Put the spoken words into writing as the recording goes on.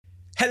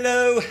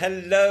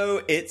Hello,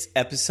 it's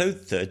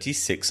episode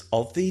 36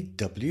 of the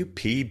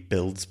WP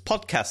Builds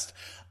podcast.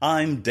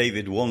 I'm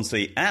David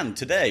Walmsley, and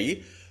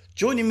today,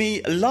 joining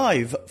me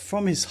live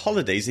from his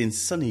holidays in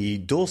sunny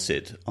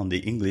Dorset on the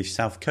English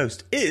South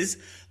Coast is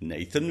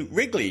Nathan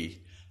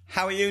Wrigley.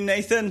 How are you,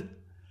 Nathan?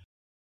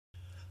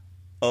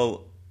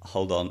 Oh,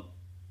 hold on.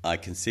 I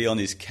can see on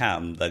his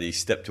cam that he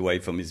stepped away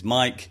from his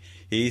mic.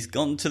 He's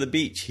gone to the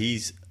beach.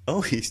 He's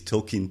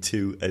talking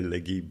to a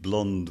leggy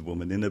blonde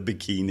woman in a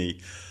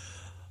bikini.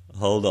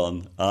 Hold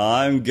on.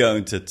 I'm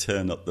going to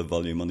turn up the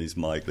volume on his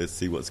mic. Let's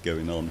see what's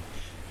going on.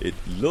 It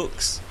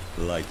looks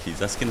like he's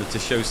asking her to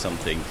show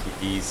something.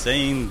 He's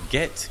saying,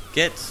 get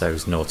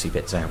those naughty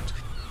bits out.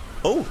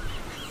 Oh.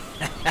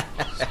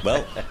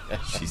 Well,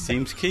 she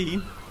seems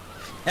keen.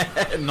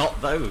 Not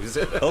those.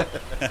 Oh.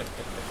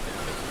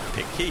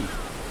 Picky.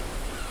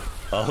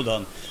 Hold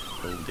on.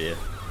 Oh dear,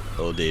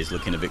 he's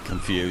looking a bit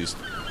confused.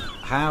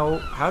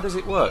 How does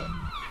it work?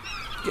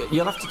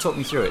 You'll have to talk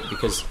me through it,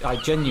 because I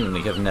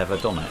genuinely have never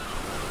done it.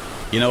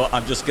 You know what?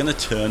 I'm just going to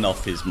turn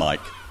off his mic.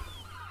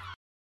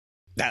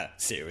 Nah,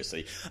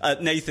 seriously.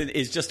 Nathan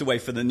is just away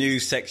for the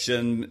news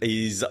section.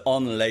 He's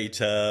on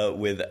later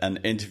with an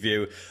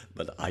interview.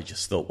 But I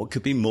just thought, what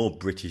could be more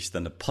British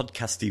than a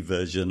podcasty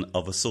version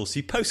of a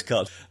saucy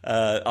postcard?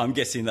 I'm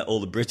guessing that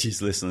all the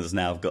British listeners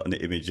now have got an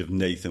image of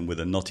Nathan with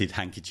a knotted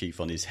handkerchief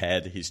on his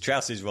head, his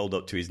trousers rolled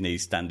up to his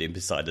knees, standing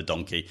beside a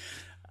donkey,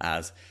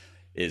 as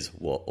is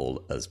what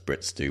all us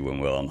Brits do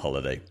when we're on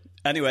holiday.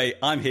 Anyway,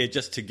 I'm here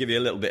just to give you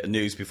a little bit of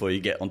news before you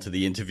get onto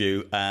the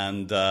interview,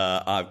 and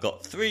I've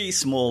got three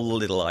small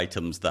little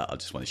items that I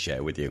just want to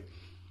share with you.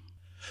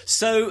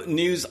 So,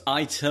 news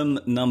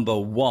item number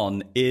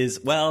one is,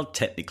 well,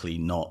 technically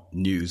not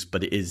news,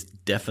 but it is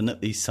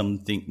definitely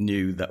something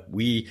new that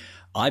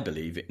I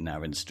believe, in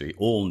our industry,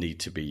 all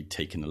need to be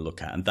taking a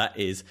look at, and that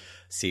is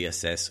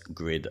CSS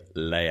grid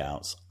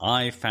layouts.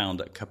 I found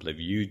a couple of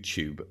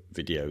YouTube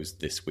videos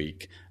this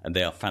week, and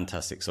they are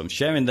fantastic. So I'm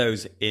sharing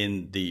those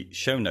in the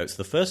show notes.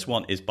 The first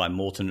one is by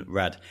Morten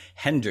Rad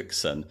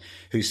Hendrickson,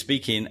 who's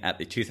speaking at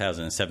the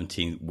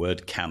 2017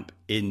 WordCamp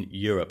in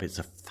Europe. It's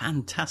a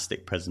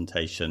fantastic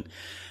presentation,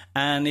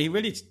 and he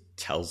really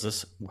tells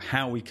us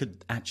how we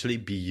could actually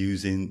be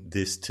using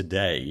this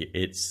today.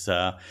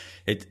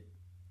 It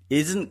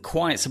isn't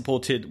quite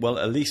supported, well,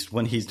 at least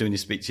when he's doing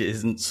his speech, it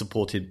isn't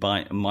supported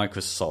by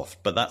Microsoft.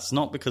 But that's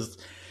not because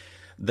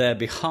they're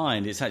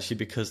behind. It's actually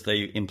because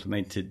they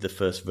implemented the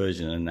first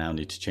version and now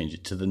need to change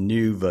it to the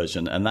new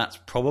version. And that's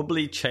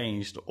probably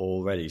changed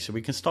already. So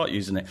we can start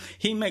using it.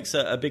 He makes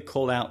a big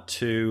call out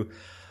to,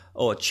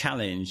 or a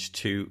challenge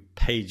to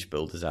page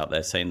builders out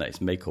there, saying that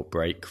it's make or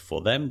break for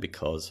them,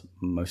 because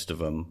most of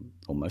them,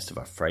 or most of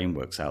our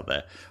frameworks out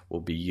there, will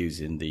be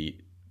using the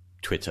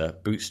Twitter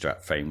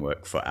Bootstrap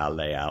framework for our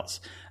layouts,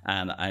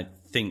 and I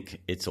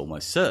think it's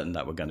almost certain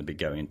that we're going to be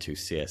going to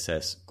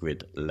CSS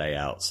grid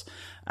layouts,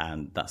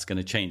 and that's going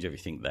to change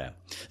everything there.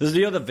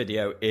 The other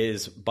video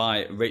is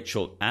by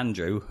Rachel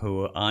Andrew,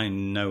 who I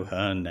know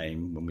her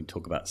name when we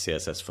talk about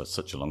CSS for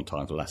such a long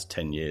time, for the last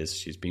 10 years.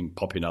 She's been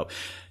popping up.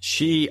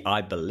 She,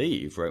 I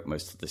believe, wrote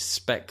most of the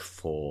spec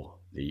for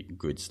the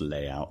grids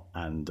layout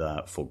and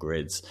for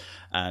grids,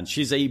 and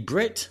she's a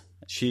Brit.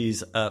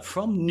 She's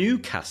from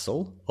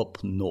Newcastle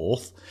up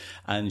north,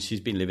 and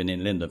she's been living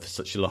in London for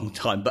such a long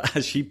time. But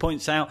as she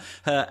points out,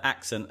 her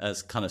accent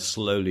has kind of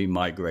slowly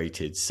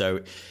migrated.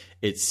 So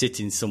it's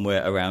sitting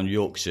somewhere around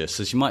Yorkshire.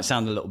 So she might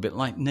sound a little bit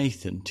like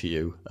Nathan to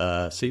you.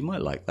 So you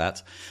might like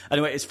that.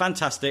 Anyway, it's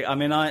fantastic. I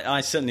mean,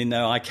 I certainly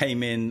know I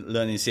came in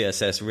learning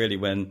CSS really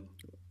when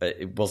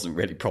it wasn't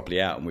really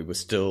properly out, and we were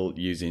still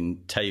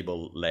using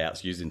table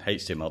layouts, using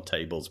HTML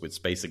tables with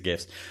spacer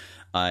GIFs.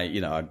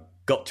 I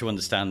got to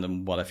understand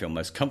them. What I feel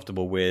most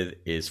comfortable with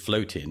is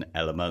floating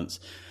elements.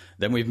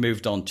 Then we've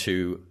moved on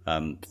to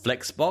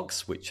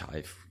Flexbox, which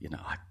I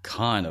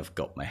kind of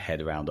got my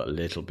head around a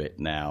little bit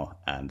now,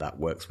 and that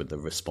works with the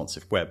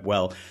responsive web.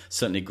 Well,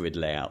 certainly grid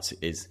layouts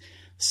is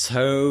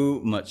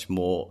so much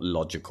more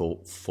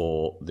logical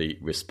for the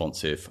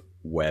responsive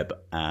web,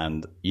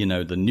 and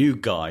the new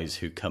guys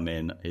who come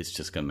in, it's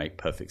just going to make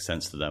perfect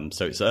sense to them.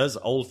 So it's us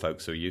old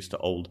folks who are used to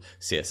old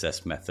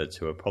CSS methods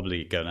who are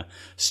probably going to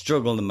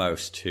struggle the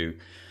most to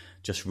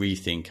just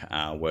rethink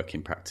our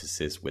working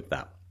practices with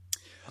that.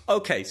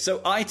 Okay,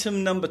 so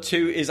item number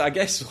two is, I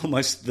guess,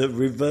 almost the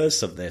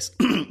reverse of this.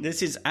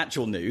 This is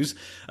actual news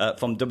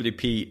from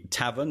WP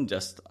Tavern,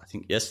 just I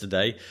think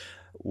yesterday,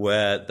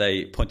 where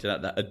they pointed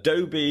out that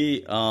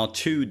Adobe are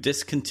to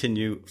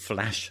discontinue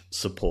Flash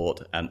support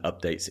and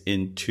updates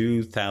in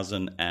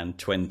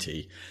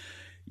 2020.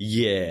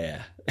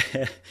 Yeah.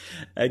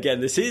 Again,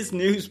 this is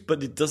news,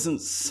 but it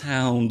doesn't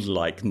sound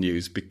like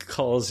news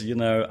because,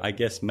 I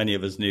guess many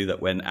of us knew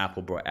that when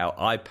Apple brought out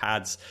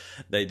iPads,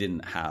 they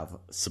didn't have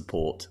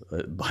support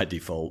by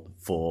default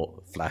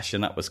for Flash,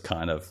 and that was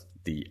kind of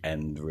the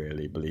end,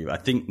 really, believe. I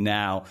think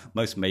now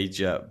most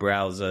major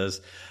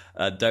browsers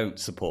don't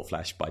support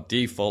Flash by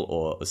default,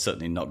 or are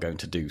certainly not going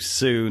to do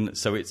soon.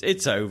 So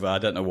it's over. I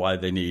don't know why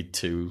they need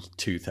to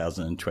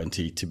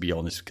 2020, to be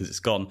honest, because it's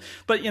gone.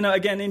 But,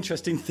 again,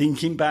 interesting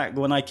thinking back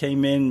when I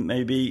came in,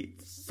 maybe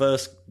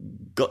first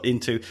got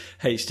into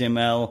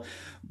HTML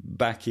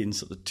back in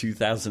sort of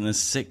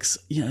 2006,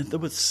 there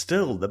was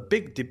still the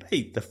big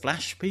debate. The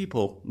Flash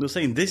people were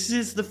saying, this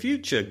is the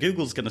future.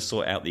 Google's going to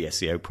sort out the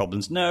SEO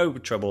problems. No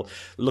trouble.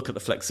 Look at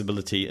the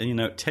flexibility.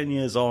 And, 10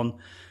 years on,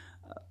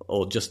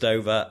 or just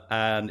over,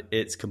 and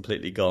it's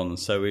completely gone.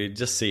 So we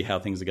just see how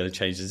things are going to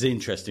change. It's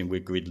interesting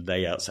with grid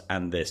layouts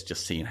and this,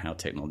 just seeing how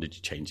technology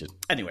changes.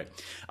 Anyway,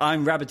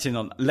 I'm rabbiting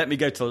on. Let me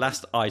go to the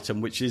last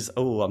item, which is,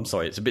 I'm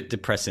sorry, it's a bit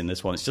depressing,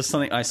 this one. It's just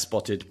something I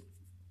spotted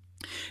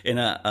in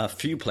a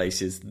few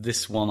places.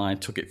 This one, I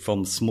took it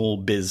from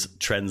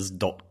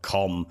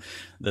smallbiztrends.com.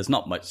 There's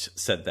not much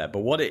said there, but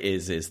what it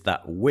is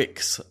that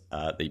Wix,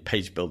 the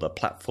page builder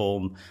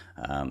platform,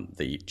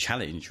 the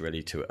challenge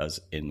really to us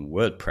in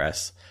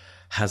WordPress,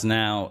 has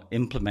now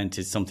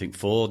implemented something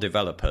for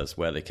developers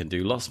where they can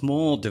do lots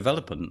more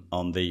development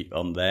on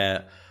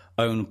their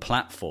own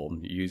platform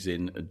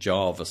using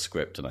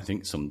JavaScript and I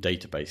think some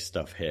database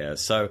stuff here.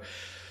 So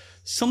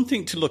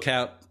something to look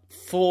out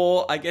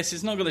for. I guess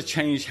it's not going to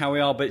change how we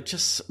are, but it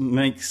just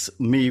makes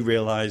me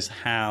realize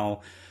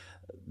how,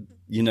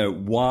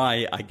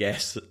 why I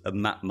guess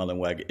Matt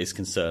Mullenweg is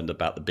concerned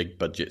about the big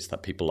budgets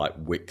that people like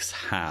Wix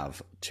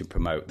have to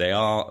promote. They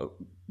are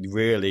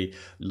really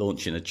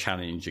launching a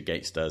challenge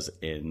against us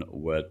in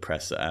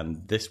WordPress,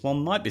 and this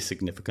one might be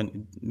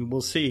significant.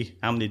 We'll see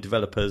how many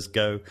developers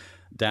go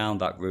down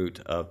that route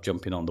of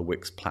jumping on the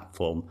Wix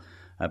platform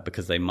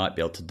because they might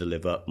be able to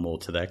deliver more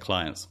to their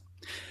clients.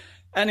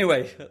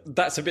 Anyway,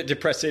 that's a bit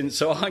depressing,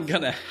 so I'm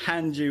going to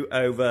hand you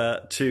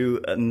over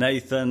to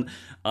Nathan.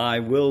 I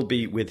will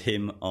be with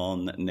him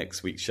on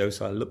next week's show,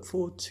 so I look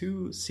forward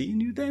to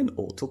seeing you then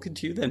or talking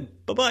to you then.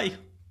 Bye-bye.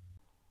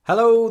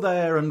 Hello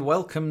there, and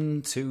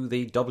welcome to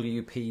the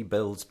WP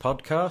Builds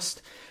podcast.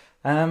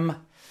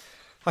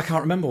 I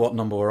can't remember what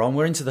number we're on.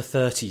 We're into the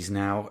 30s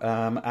now,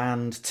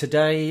 and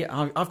today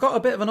I've got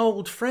a bit of an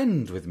old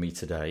friend with me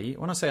today.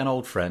 When I say an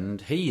old friend,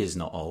 he is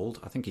not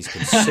old. I think he's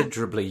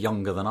considerably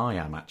younger than I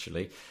am,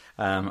 actually.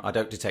 I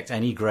don't detect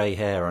any grey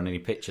hair on any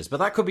pictures, but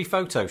that could be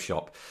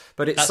Photoshop.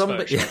 But it's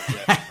somebody,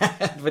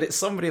 but it's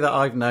somebody that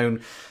I've known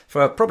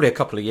for probably a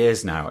couple of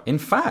years now. In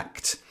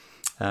fact,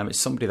 it's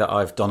somebody that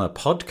I've done a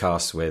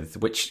podcast with,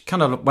 which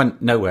kind of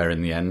went nowhere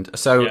in the end.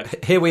 So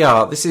Here we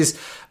are. This is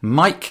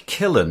Mike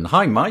Killen.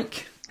 Hi,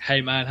 Mike.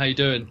 Hey, man. How you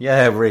doing?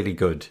 Yeah, really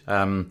good.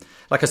 Like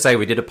I say,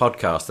 we did a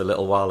podcast a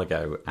little while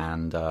ago,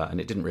 and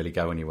it didn't really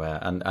go anywhere.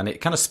 And it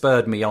kind of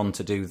spurred me on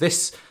to do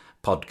this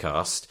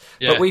podcast.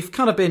 But we've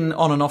kind of been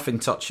on and off in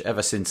touch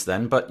ever since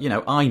then. But,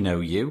 I know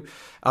you.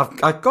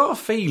 I've got a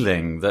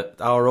feeling that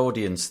our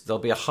audience, there'll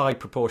be a high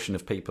proportion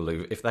of people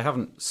who, if they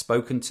haven't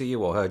spoken to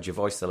you or heard your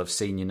voice, they'll have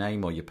seen your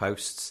name or your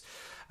posts.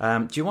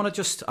 Do you want to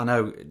just, I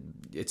know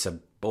it's a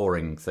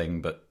boring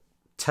thing, but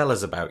tell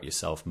us about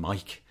yourself,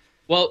 Mike.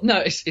 Well,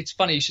 no, it's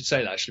funny you should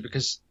say that, actually,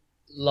 because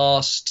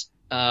last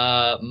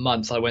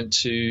month I went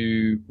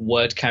to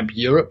WordCamp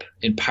Europe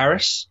in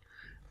Paris,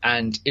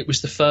 and it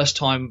was the first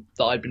time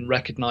that I'd been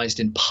recognized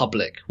in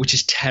public, which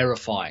is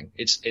terrifying.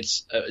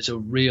 It's a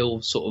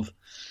real sort of,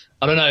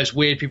 I don't know, it's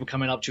weird, people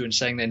coming up to you and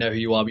saying they know who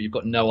you are, but you've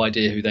got no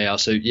idea who they are.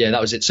 So yeah,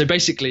 that was it. So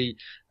basically,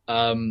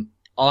 I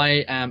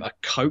am a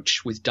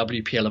coach with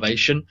WP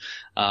Elevation,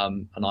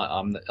 and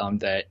I'm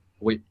their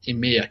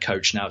EMEA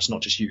coach now. It's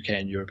not just UK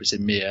and Europe, it's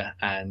EMEA,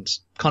 and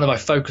kind of I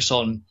focus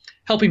on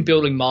helping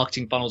building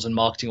marketing funnels and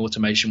marketing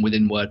automation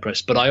within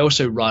WordPress. But I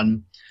also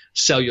run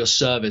Sell Your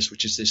Service,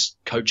 which is this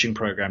coaching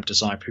program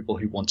designed for people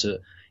who want to,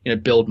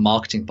 build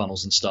marketing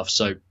funnels and stuff.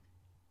 So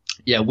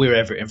yeah, we're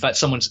everywhere. In fact,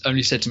 someone's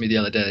only said to me the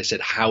other day, they said,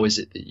 how is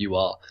it that you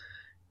are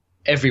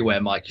everywhere,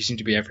 Mike? You seem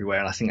to be everywhere.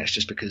 And I think that's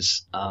just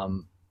because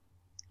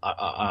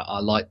I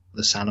like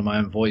the sound of my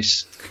own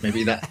voice.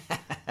 Maybe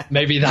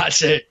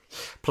that's it.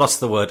 Plus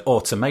the word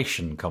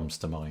automation comes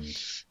to mind.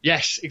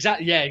 Yes,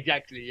 exactly. Yeah,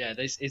 exactly. Yeah,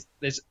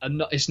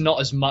 it's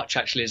not as much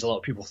actually as a lot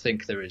of people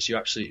think there is. You're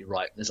absolutely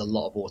right. There's a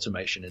lot of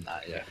automation in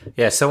that. Yeah.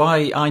 Yeah. So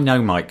I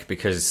know Mike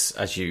because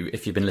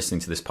if you've been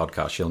listening to this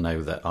podcast, you'll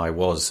know that I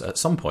was at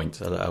some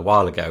point a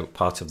while ago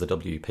part of the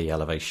WP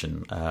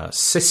Elevation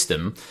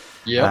system.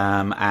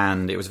 Yeah.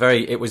 And it was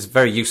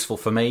very useful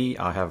for me.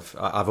 I've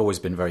always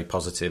been very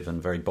positive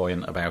and very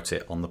buoyant about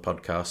it on the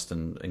podcast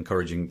and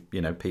encouraging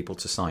people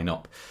to sign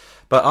up.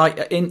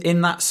 But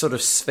in that sort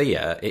of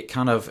sphere, it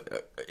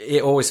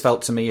always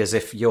felt to me as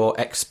if your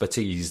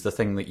expertise, the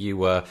thing that you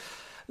were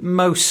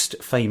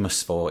most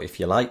famous for, if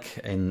you like,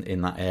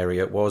 in that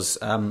area was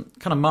kind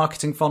of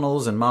marketing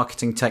funnels and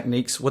marketing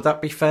techniques. Would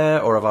that be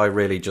fair, or have I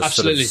really just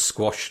Absolutely. Sort of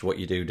squashed what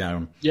you do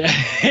down? Yeah,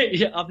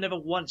 yeah. I've never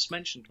once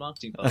mentioned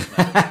marketing funnels.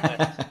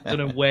 I don't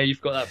know where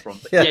you've got that from.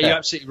 But yeah, you're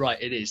absolutely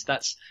right. It is.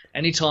 That's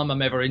anytime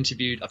I'm ever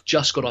interviewed. I've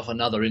just got off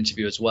another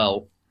interview as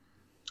well,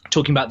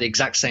 talking about the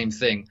exact same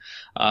thing.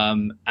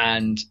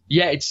 And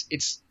yeah,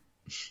 it's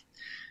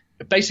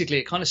basically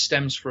it kind of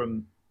stems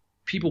from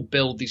people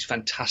build these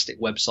fantastic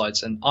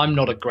websites, and I'm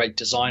not a great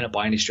designer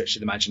by any stretch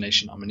of the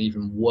imagination. I'm an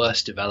even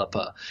worse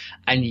developer.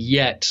 And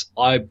yet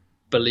I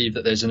believe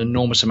that there's an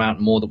enormous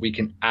amount more that we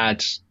can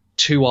add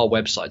to our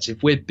websites.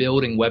 If we're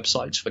building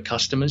websites for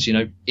customers,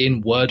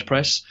 in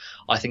WordPress,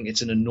 I think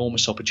it's an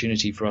enormous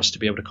opportunity for us to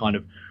be able to kind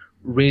of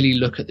really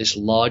look at this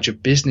larger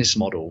business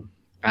model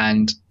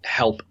and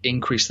help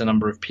increase the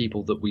number of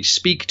people that we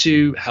speak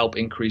to, help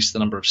increase the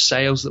number of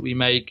sales that we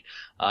make,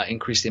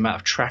 increase the amount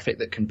of traffic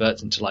that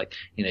converts into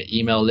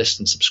email lists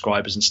and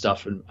subscribers and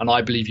stuff. And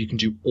I believe you can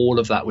do all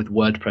of that with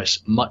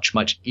WordPress much,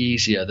 much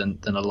easier than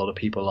a lot of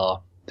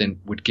people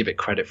would give it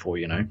credit for,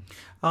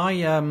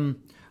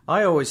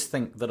 I always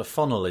think that a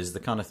funnel is the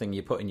kind of thing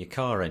you put in your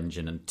car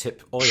engine and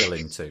tip oil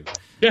into.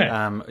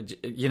 Yeah.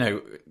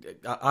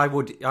 I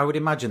would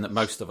imagine that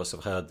most of us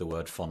have heard the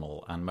word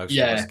funnel, and most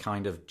of us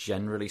kind of,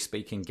 generally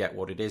speaking, get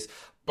what it is.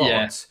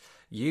 But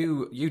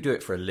you do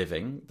it for a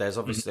living. There's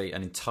obviously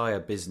an entire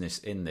business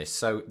in this,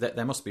 so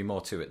there must be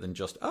more to it than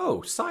just,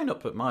 sign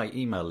up at my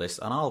email list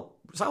and I'll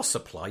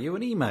supply you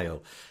an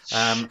email.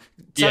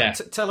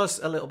 Tell us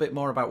a little bit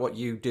more about what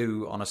you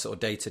do on a sort of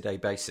day-to-day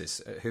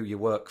basis, who you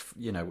work,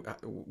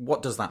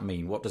 what does that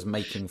mean? What does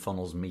making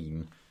funnels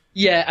mean?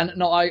 Yeah, and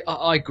no,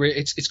 I agree.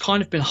 It's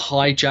kind of been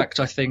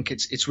hijacked. I think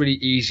it's really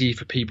easy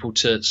for people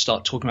to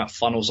start talking about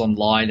funnels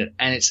online,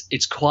 and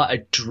it's quite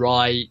a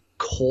dry,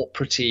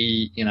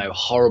 corporate-y,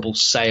 horrible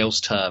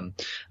sales term.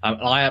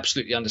 And I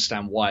absolutely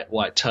understand why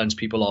it turns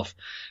people off.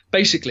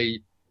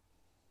 Basically,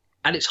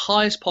 at its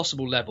highest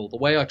possible level, the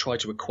way I try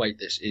to equate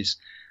this is,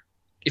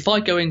 if I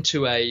go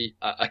into a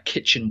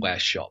kitchenware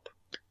shop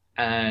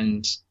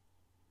and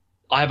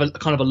I have a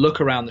kind of a look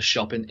around the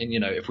shop, and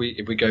if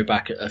we go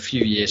back a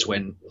few years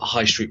when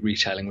high street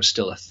retailing was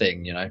still a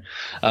thing,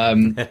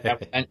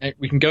 and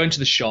we can go into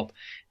the shop.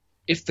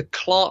 If the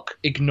clerk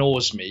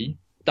ignores me,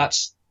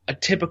 that's a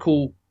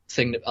typical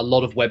thing that a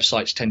lot of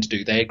websites tend to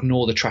do. They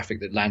ignore the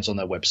traffic that lands on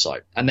their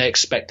website, and they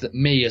expect that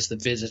me as the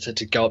visitor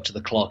to go up to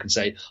the clerk and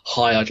say,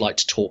 "Hi, I'd like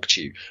to talk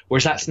to you."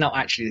 Whereas that's not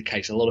actually the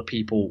case. A lot of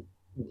people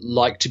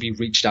like to be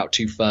reached out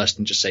to first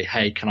and just say,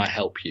 "Hey, can I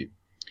help you?"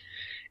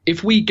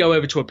 If we go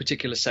over to a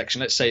particular section,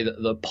 let's say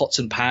the pots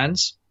and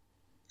pans,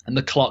 and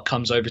the clerk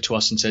comes over to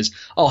us and says,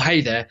 "Oh,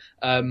 hey there,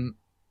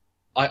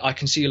 I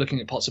can see you're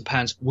looking at pots and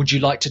pans. Would you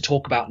like to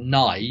talk about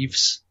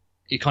knives?"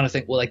 You kind of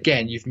think, well,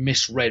 again, you've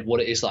misread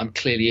what it is that I'm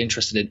clearly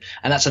interested in.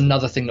 And that's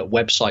another thing that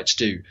websites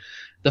do.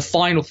 The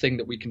final thing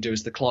that we can do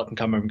is the clerk can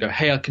come over and go,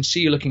 "Hey, I can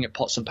see you're looking at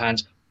pots and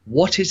pans.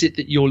 What is it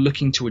that you're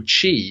looking to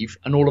achieve?"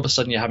 And all of a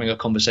sudden you're having a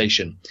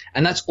conversation.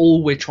 And that's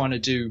all we're trying to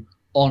do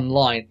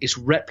online, is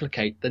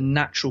replicate the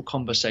natural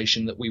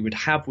conversation that we would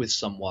have with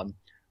someone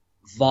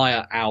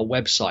via our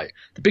website.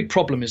 The big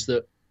problem is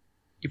that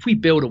if we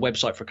build a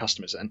website for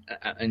customers,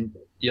 and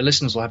your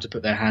listeners will have to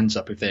put their hands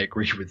up if they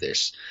agree with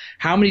this,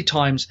 how many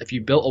times have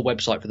you built a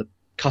website for the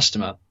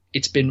customer?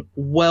 It's been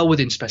well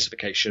within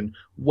specification,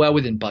 well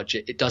within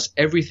budget. It does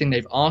everything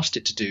they've asked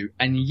it to do,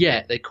 and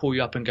yet they call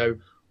you up and go,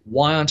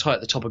 "Why aren't I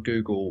at the top of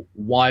Google?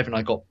 Why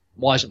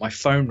isn't my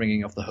phone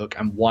ringing off the hook?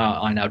 And why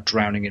am I now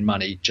drowning in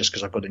money just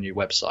because I've got a new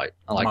website?"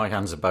 My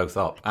hands are both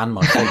up, and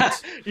my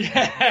feet.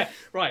 Yeah,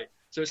 right.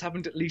 So it's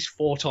happened at least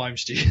 4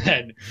 times to you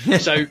then.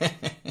 So,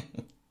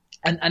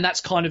 and that's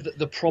kind of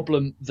the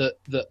problem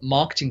that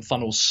marketing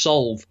funnels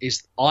solve,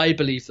 is I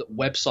believe that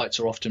websites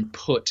are often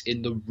put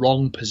in the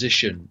wrong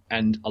position,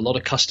 and a lot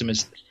of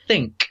customers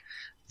think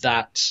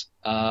that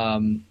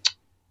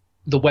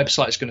the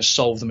website is going to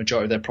solve the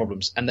majority of their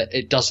problems, and that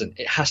it doesn't.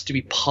 It has to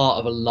be part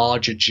of a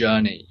larger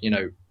journey.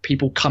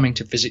 People coming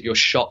to visit your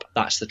shop,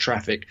 that's the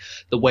traffic.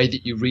 The way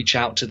that you reach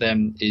out to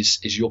them is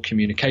your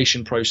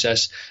communication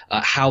process.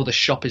 How the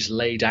shop is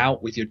laid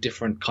out with your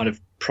different kind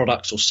of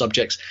products or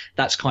subjects,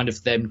 that's kind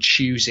of them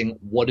choosing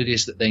what it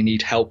is that they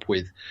need help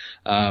with.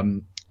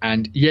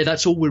 And yeah,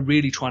 that's all we're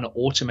really trying to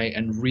automate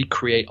and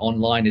recreate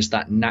online, is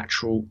that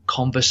natural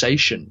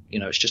conversation.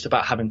 It's just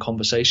about having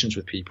conversations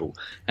with people,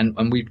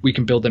 and we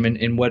can build them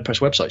in WordPress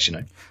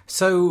websites,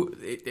 So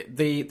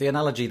the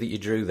analogy that you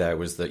drew there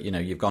was that,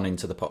 you've gone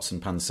into the pots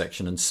and pans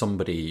section and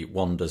somebody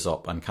wanders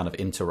up and kind of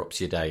interrupts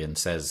your day and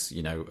says,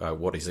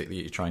 what is it that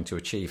you're trying to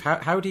achieve?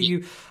 How do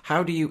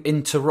you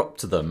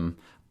interrupt them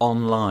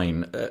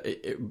online,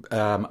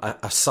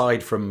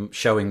 aside from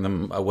showing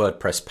them a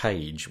WordPress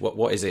page?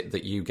 What is it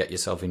that you get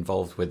yourself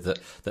involved with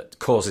that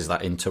causes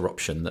that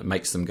interruption, that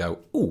makes them go,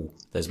 "Ooh,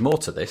 there's more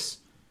to this"?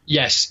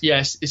 Yes.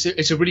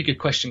 It's a really good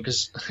question,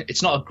 because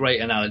it's not a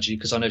great analogy,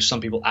 because I know some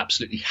people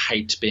absolutely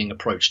hate being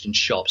approached in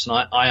shops,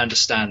 and I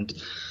understand.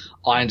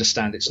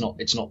 It's not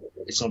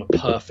a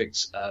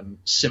perfect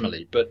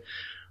simile, but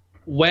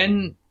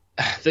when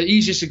the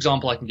easiest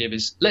example I can give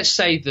is, let's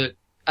say that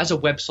as a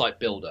website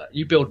builder,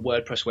 you build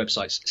WordPress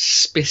websites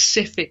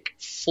specific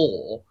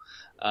for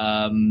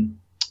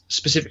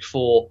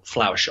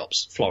flower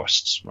shops,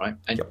 florists, right?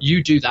 And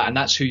you do that, and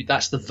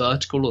that's the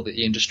vertical or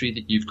the industry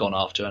that you've gone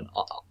after. And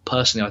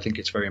personally, I think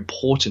it's very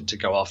important to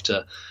go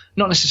after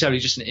not necessarily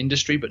just an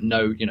industry, but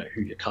know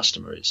who your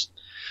customer is.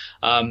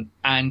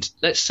 And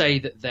let's say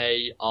that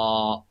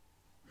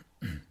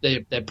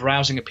they're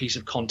browsing a piece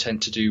of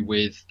content to do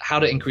with how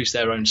to increase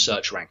their own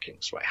search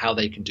rankings, right? How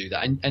they can do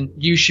that. And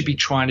you should be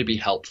trying to be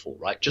helpful,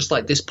 right? Just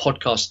like this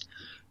podcast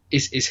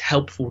is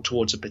helpful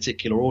towards a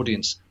particular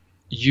audience,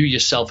 you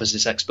yourself as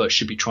this expert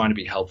should be trying to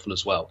be helpful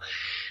as well.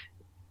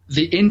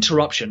 The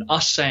interruption,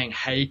 us saying,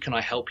 hey, can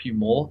I help you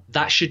more?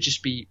 That should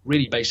just be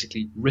really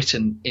basically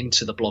written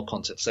into the blog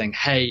content saying,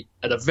 hey,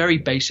 at a very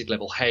basic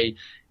level, hey,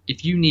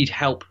 if you need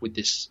help with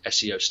this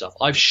SEO stuff,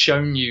 I've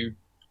shown you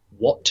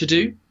what to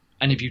do.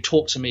 And if you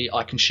talk to me,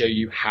 I can show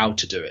you how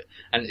to do it.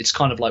 And it's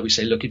kind of like we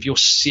say, look, if you're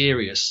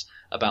serious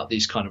about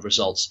these kind of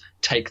results,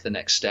 take the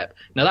next step.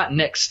 Now, that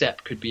next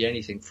step could be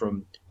anything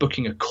from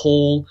booking a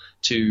call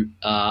to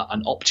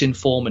an opt-in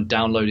form and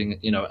downloading,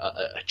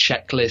 a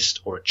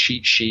checklist or a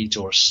cheat sheet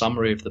or a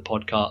summary of the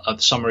podcast,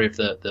 a summary of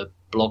the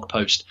blog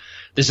post.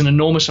 There's an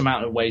enormous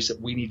amount of ways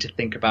that we need to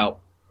think about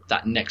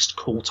that next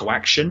call to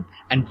action,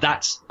 and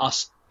that's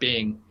us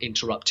being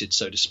interrupted,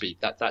 so to speak.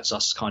 That's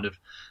us kind of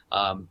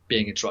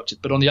being interrupted.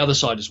 But on the other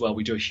side as well,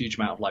 we do a huge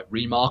amount of like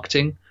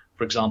remarketing.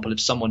 For example, if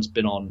someone's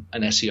been on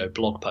an SEO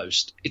blog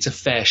post, it's a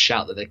fair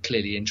shout that they're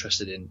clearly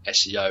interested in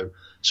SEO.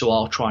 So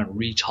I'll try and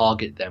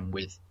retarget them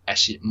with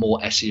more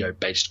SEO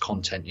based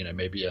content,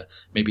 maybe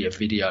a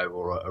video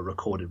or a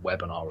recorded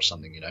webinar or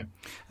something,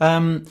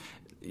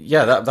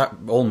 Yeah, that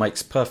all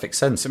makes perfect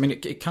sense. I mean,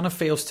 it kind of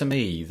feels to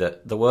me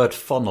that the word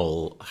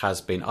funnel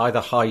has been either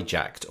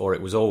hijacked or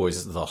it was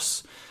always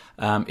thus.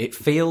 It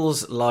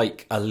feels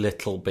like a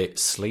little bit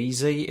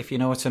sleazy, if you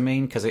know what I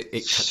mean, because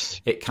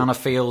it kind of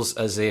feels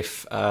as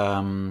if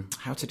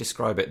how to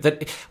describe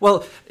it?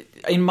 Well,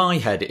 in my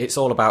head, it's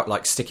all about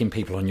like sticking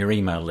people on your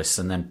email list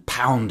and then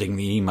pounding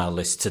the email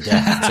list to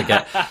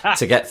death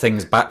to get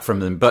things back from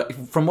them. But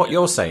from what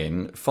you're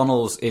saying,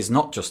 funnels is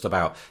not just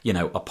about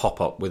a pop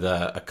up with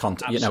a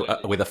content,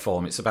 with a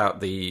form. It's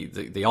about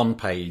the on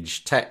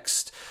page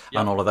text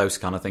and all of those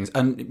kind of things,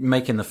 and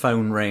making the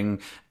phone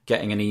ring,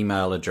 getting an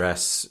email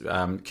address,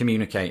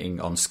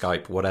 communicating on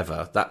Skype,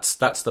 whatever. That's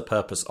the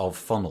purpose of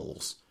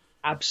funnels.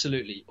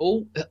 Absolutely.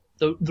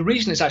 The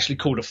reason it's actually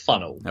called a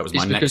funnel. That was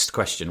my next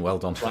question. Well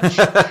done.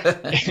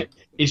 Right,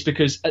 is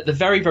because at the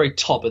very, very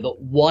top, of the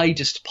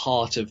widest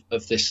part of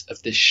this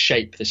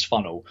shape, this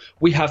funnel,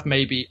 we have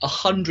maybe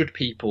 100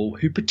 people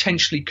who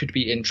potentially could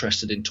be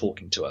interested in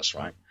talking to us,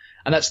 right?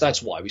 And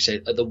that's why we say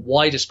at the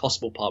widest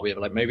possible part, we have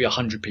like maybe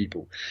 100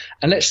 people.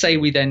 And let's say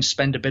we then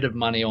spend a bit of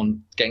money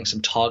on getting some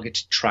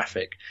targeted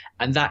traffic,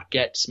 and that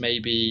gets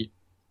maybe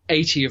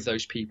 80 of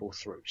those people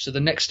through. So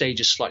the next stage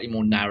is slightly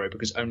more narrow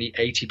because only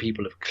 80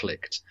 people have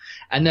clicked.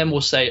 And then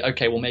we'll say,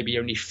 okay, well, maybe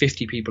only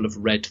 50 people have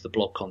read the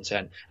blog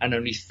content and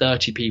only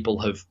 30 people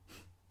have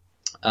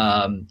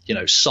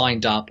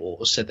signed up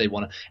or said they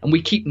want to, and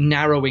we keep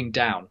narrowing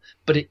down,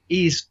 but it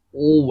is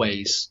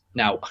always,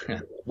 now,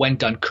 when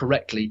done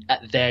correctly,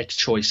 at their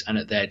choice and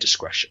at their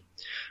discretion.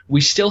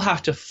 We still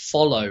have to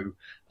follow,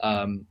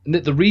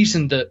 the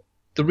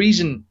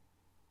reason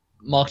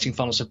marketing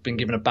funnels have been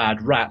given a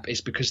bad rap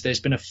is because there's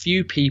been a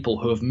few people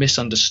who have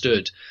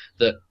misunderstood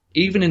that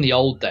even in the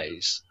old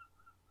days,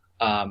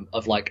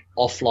 of like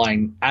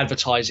offline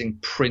advertising,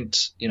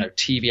 print,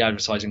 TV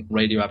advertising,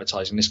 radio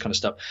advertising, this kind of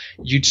stuff,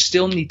 you'd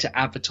still need to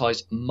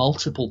advertise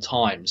multiple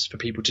times for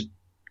people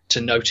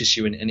to notice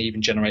you and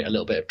even generate a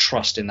little bit of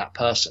trust in that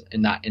person,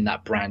 in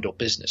that brand or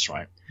business,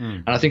 right?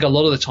 And I think a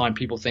lot of the time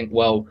people think,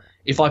 well,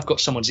 if I've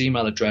got someone's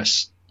email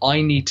address,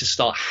 I need to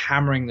start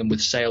hammering them with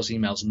sales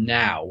emails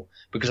now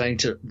because I need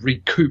to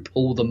recoup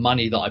all the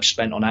money that I've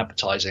spent on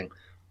advertising.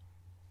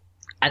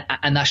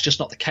 And that's just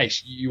not the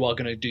case. You are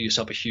going to do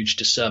yourself a huge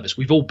disservice.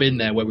 We've all been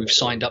there where we've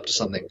signed up to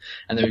something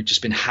and then we've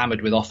just been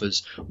hammered with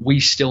offers. We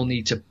still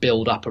need to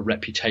build up a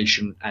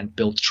reputation and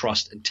build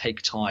trust and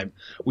take time,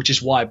 which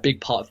is why a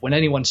big part of when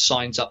anyone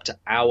signs up to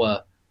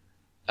our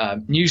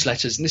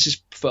newsletters, and this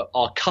is for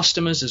our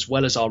customers as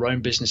well as our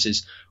own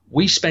businesses,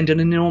 we spend an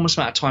enormous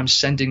amount of time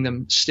sending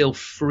them still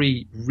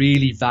free,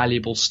 really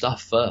valuable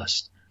stuff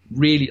first.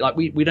 Really, like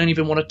we don't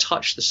even want to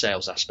touch the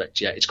sales aspect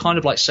yet. It's kind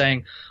of like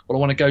saying, well, I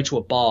want to go to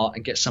a bar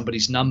and get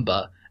somebody's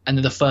number, and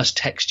then the first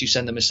text you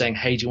send them is saying,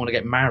 hey, do you want to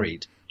get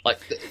married? Like,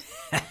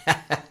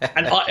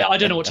 and I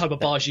don't know what type of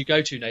bars you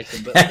go to,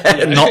 Nathan,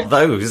 but not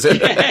those.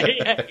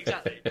 yeah,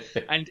 exactly.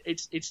 And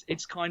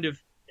it's kind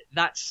of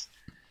that's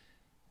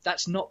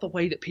not the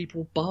way that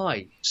people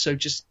buy. So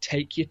just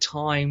take your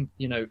time,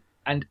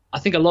 And I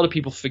think a lot of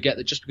people forget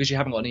that just because you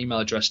haven't got an email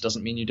address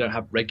doesn't mean you don't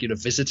have regular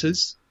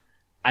visitors.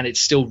 And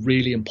it's still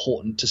really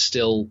important to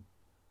still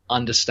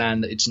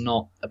understand that it's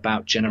not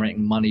about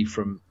generating money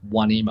from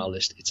one email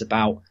list. It's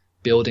about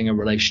building a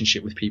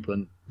relationship with people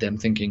and them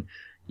thinking,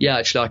 yeah,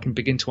 actually, I can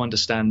begin to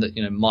understand that,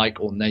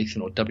 Mike or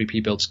Nathan or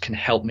WP Builds can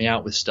help me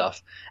out with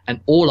stuff. And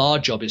all our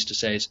job is to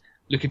say is,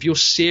 look, if you're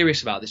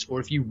serious about this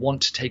or if you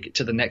want to take it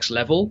to the next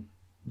level,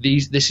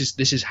 this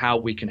is how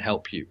we can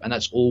help you. And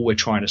that's all we're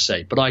trying to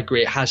say. But I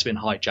agree, it has been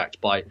hijacked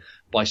by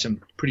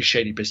some pretty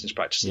shady business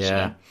practices.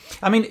 Yeah.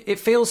 I mean, it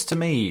feels to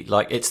me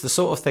like it's the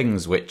sort of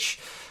things which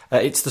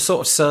It's the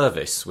sort of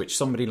service which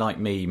somebody like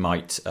me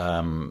might,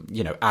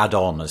 add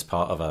on as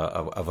part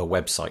of a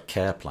website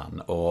care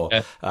plan, or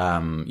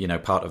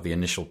part of the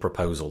initial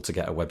proposal to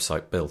get a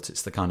website built.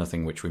 It's the kind of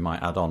thing which we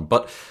might add on.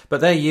 But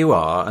there you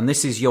are, and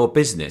this is your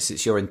business.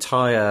 It's your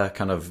entire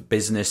kind of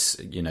business.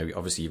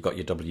 Obviously you've got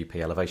your WP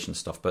Elevation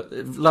stuff, but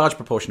a large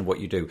proportion of what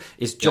you do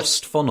is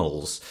just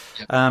funnels.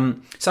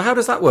 So how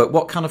does that work?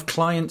 What kind of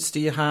clients do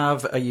you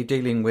have? Are you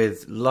dealing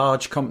with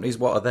large companies?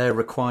 What are their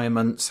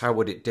requirements? How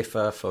would it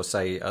differ for,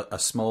 say, a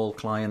small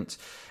client?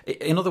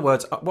 In other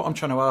words, what I'm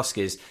trying to ask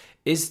is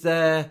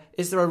there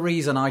a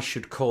reason I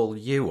should call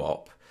you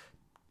up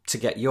to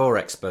get your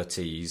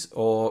expertise,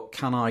 or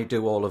can I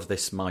do all of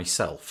this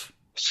myself?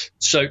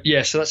 So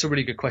that's a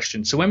really good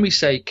question. So when we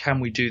say, can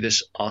we do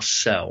this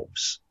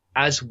ourselves?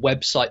 As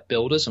website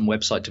builders and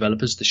website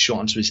developers, the short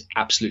answer is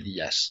absolutely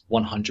yes,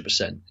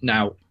 100%.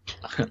 Now,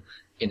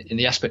 in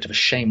the aspect of a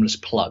shameless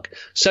plug,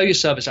 Sell Your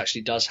Service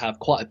actually does have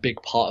quite a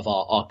big part of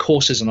our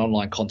courses and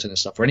online content and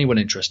stuff, for anyone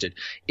interested,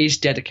 is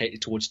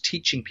dedicated towards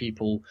teaching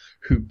people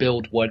who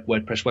build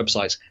WordPress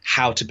websites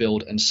how to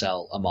build and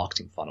sell a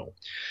marketing funnel.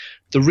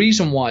 The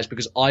reason why is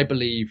because I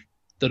believe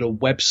that a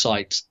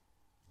website,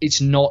 it's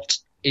not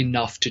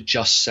enough to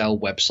just sell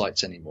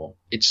websites anymore.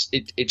 It's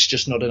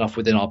just not enough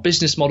within our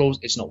business models.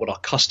 It's not what our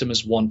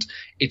customers want.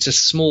 It's a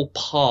small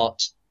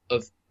part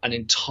of an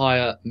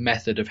entire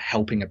method of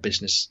helping a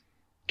business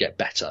get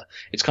better.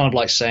 It's kind of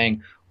like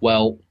saying,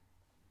 well,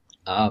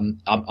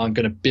 I'm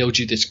going to build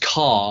you this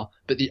car,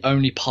 but the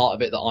only part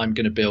of it that I'm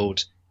going to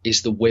build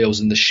is the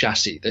wheels and the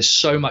chassis. There's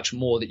so much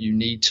more that you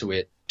need to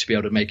it to be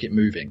able to make it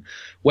moving.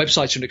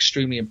 Websites are an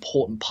extremely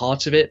important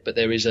part of it, but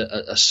there is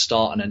a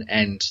start and an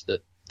end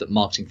that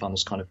marketing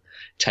funnels kind of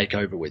take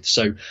over with.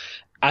 So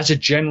as a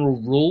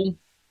general rule,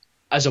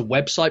 as a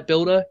website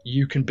builder,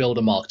 you can build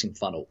a marketing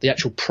funnel. The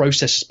actual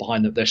processes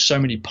behind it, there's so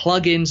many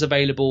plugins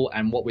available,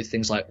 and what with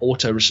things like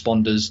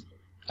autoresponders,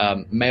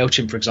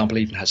 MailChimp, for example,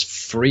 even has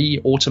free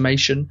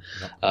automation,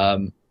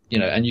 and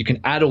you can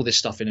add all this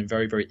stuff in and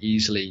very, very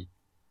easily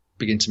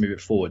begin to move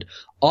it forward.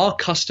 Our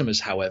customers,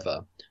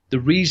 however, the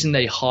reason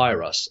they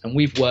hire us, and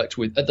we've worked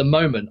with, at the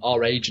moment,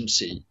 our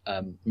agency,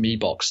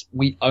 MeBox,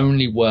 we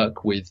only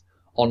work with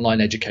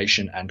online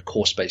education and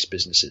course-based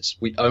businesses.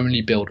 We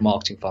only build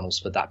marketing funnels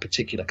for that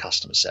particular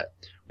customer set.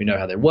 We know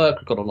how they work.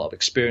 We've got a lot of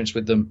experience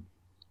with them.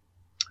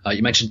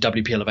 You mentioned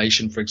WP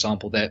Elevation, for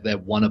example. They're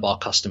one of our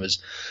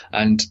customers,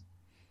 and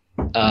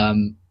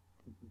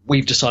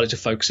we've decided to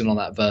focus in on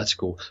that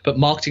vertical. But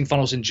marketing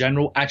funnels in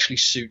general actually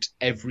suit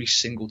every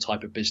single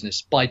type of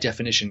business by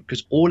definition,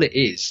 because all it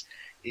is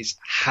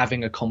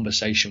having a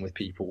conversation with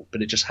people,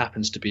 but it just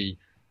happens to be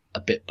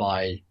a bit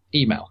by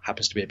email,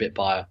 happens to be a bit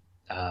by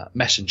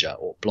Messenger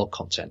or blog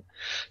content.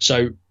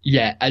 So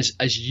yeah,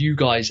 as you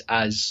guys,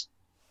 as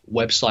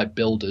website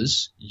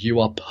builders, you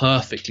are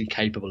perfectly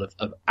capable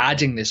of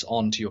adding this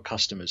on to your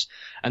customers.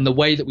 And the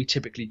way that we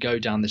typically go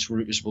down this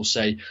route is we'll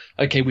say,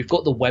 okay, we've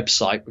got the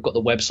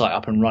website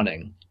up and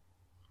running.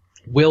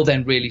 We'll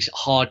then really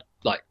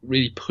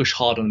push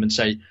hard on them and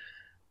say,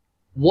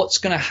 what's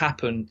going to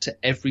happen to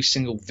every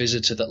single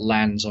visitor that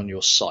lands on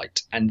your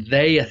site? And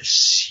they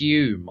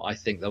assume, I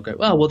think they'll go,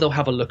 well, they'll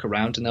have a look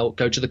around and they'll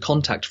go to the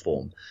contact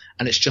form.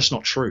 And it's just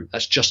not true.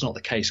 That's just not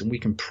the case. And we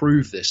can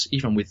prove this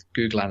even with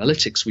Google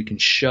Analytics. We can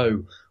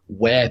show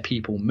where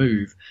people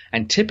move.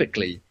 And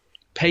typically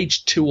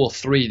page 2 or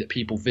 3 that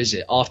people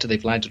visit after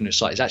they've landed on your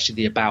site is actually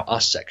the About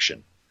Us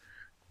section.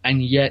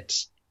 And yet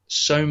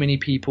so many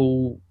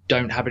people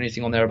don't have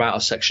anything on their About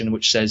Us section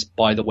which says,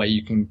 by the way,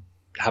 you can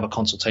have a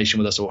consultation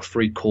with us or a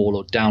free call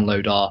or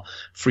download our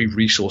free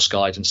resource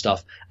guide and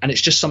stuff. And it's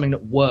just something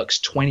that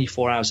works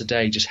 24 hours a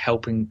day, just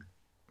helping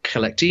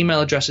collect email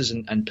addresses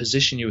and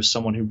position you as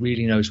someone who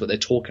really knows what they're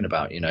talking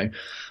about,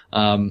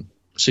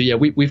 So yeah,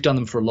 we've done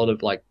them for a lot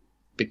of like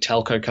big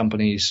telco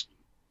companies,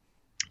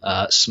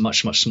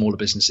 much smaller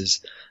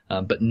businesses.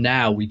 But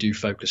now we do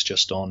focus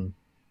just on,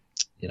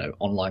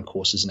 online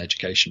courses and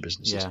education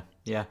businesses.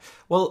 Yeah.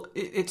 Well,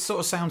 it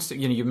sort of sounds to,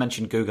 you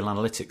mentioned Google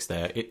Analytics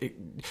there.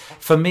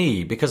 For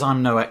me, because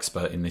I'm no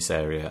expert in this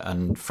area,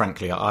 and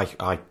frankly,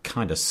 I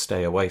kind of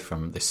stay away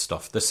from this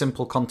stuff. The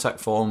simple contact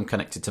form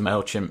connected to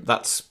MailChimp,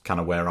 that's kind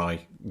of where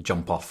I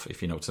jump off,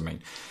 if you know what I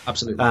mean.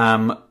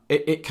 Absolutely.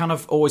 It kind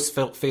of always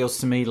feels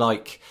to me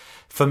like,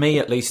 for me,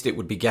 at least, it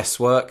would be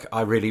guesswork.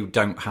 I really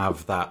don't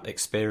have that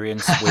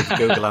experience with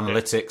Google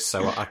Analytics,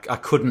 so I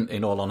couldn't,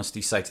 in all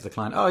honesty, say to the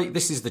client, "Oh,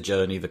 this is the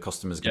journey the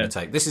customer's going to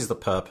take. This is the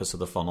purpose of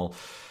the funnel."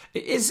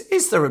 Is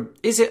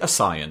it a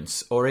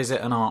science or is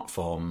it an art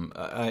form?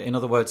 In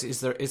other words,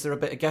 is there a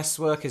bit of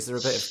guesswork? Is there a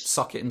bit of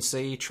socket and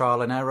see,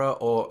 trial and error,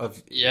 or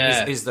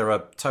is there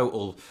a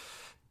total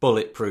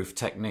bulletproof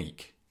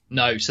technique?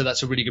 No, so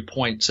that's a really good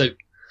point. So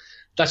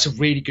that's a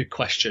really good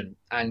question,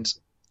 and.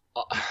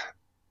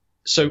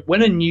 So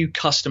when a new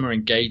customer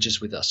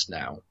engages with us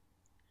now,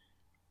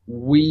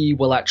 we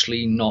will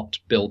actually not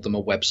build them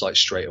a website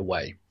straight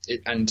away.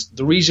 And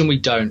the reason we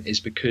don't is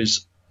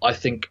because I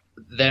think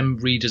them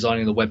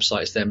redesigning the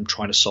website is them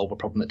trying to solve a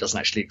problem that doesn't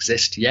actually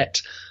exist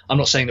yet. I'm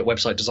not saying that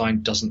website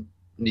design doesn't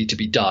need to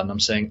be done. I'm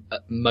saying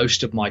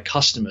most of my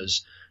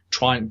customers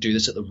try and do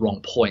this at the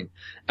wrong point.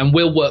 And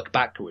we'll work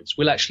backwards.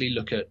 We'll actually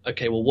look at,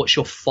 okay, well, what's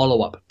your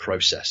follow-up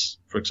process?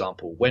 For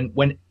example,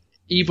 when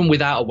even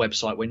without a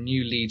website, when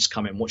new leads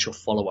come in, what's your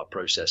follow-up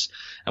process?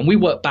 And we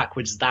work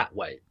backwards that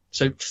way.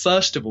 So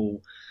first of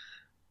all,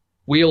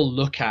 we'll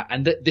look at,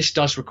 and this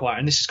does require,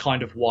 and this is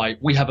kind of why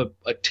we have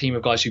a team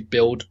of guys who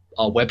build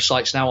our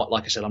websites now.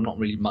 Like I said, I'm not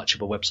really much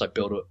of a website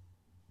builder,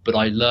 but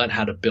I learned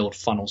how to build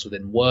funnels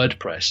within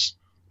WordPress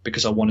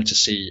because I wanted to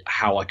see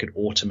how I could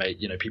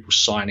automate, people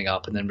signing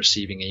up and then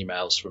receiving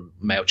emails from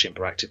MailChimp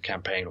or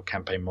ActiveCampaign or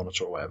Campaign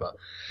Monitor or whatever.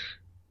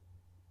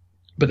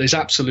 But there's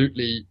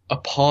absolutely a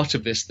part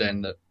of this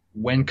then that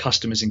when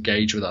customers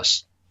engage with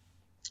us,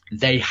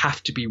 they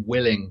have to be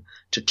willing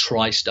to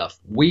try stuff.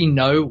 We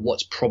know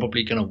what's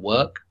probably going to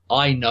work.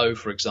 I know,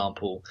 for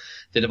example,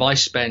 that if I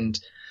spend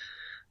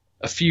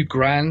a few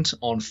grand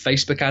on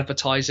Facebook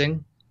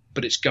advertising,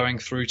 but it's going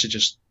through to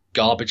just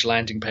garbage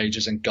landing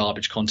pages and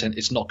garbage content,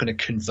 it's not going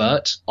to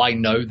convert. I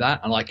know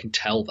that, and I can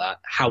tell that.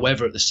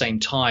 However, at the same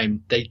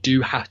time, they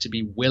do have to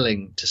be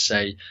willing to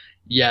say,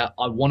 yeah,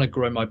 I want to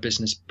grow my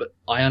business, but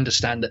I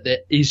understand that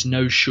there is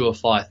no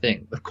surefire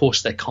thing. Of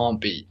course, there can't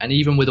be. And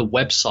even with a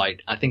website,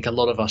 I think a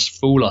lot of us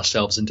fool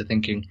ourselves into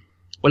thinking,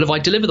 well, if I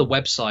deliver the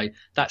website,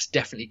 that's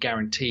definitely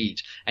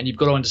guaranteed. And you've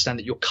got to understand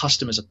that your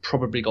customers have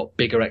probably got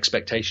bigger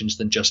expectations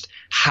than just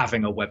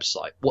having a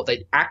website. What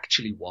they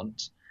actually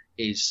want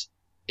is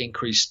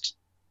increased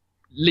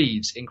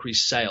leads,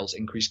 increased sales,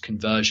 increased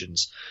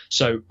conversions.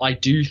 So I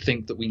do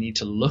think that we need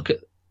to look at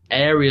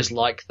areas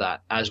like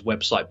that as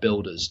website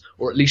builders,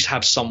 or at least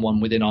have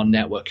someone within our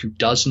network who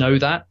does know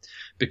that,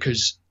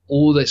 because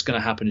all that's going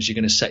to happen is you're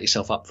going to set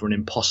yourself up for an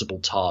impossible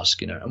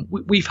task. And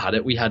we've had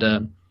it. We had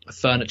a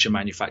furniture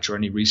manufacturer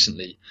only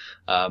recently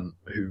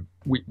who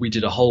we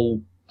did a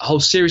whole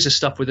series of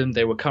stuff with them.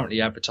 They were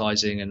currently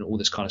advertising and all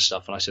this kind of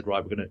stuff. And I said,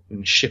 right, we're going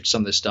to shift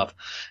some of this stuff.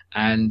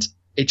 And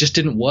it just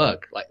didn't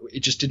work. It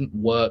just didn't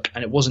work.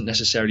 And it wasn't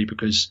necessarily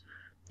because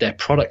their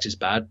product is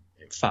bad.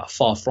 In fact,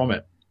 far from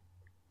it.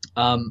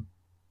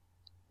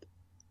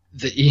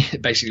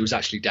 Basically it was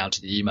actually down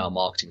to the email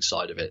marketing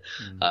side of it.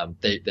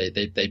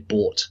 They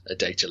bought a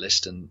data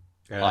list, and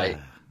I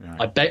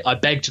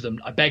begged them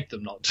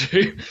not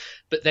to,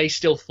 but they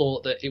still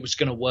thought that it was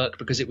going to work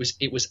because it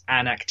was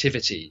an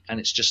activity, and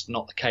it's just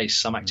not the case.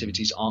 Some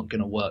activities aren't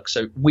going to work.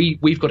 So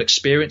we've got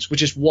experience,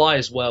 which is why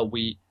as well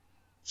we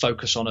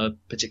focus on a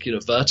particular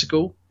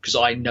vertical, because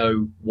I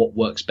know what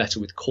works better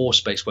with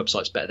course-based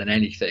websites better than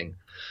anything.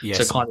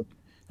 Yes. So kind of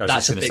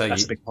that's a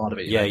big part of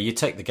it. Yeah, you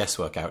take the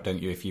guesswork out,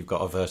 don't you, if you've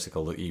got a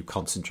vertical that you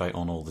concentrate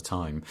on all the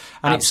time. Absolutely.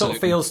 And it sort of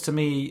feels to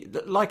me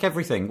like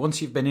everything, once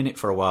you've been in it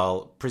for a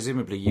while,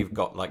 presumably you've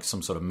got like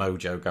some sort of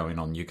mojo going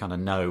on. You kind of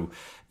know,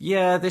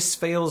 yeah, this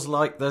feels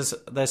like there's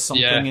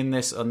something in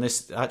this, and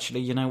this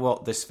actually, you know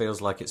what, this feels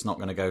like it's not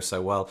going to go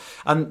so well.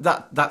 And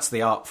that's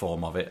the art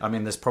form of it. I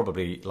mean, there's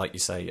probably, like you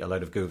say, a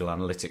load of Google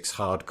Analytics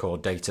hardcore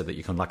data that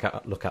you can look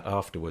at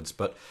afterwards,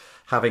 but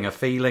having a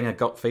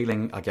gut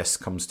feeling, I guess,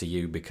 comes to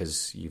you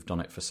because you've done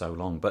it for so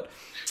long. But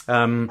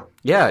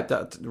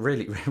that's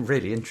really,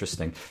 really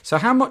interesting. So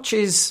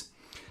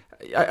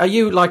are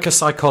you like a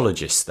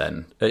psychologist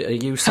then? Are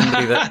you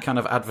somebody that kind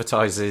of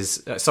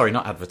advertises,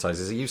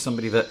 are you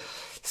somebody that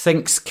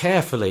thinks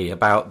carefully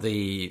about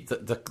the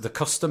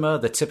customer,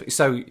 the typical,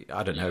 so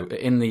I don't know,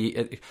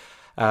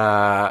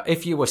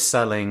 if you were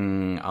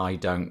selling, I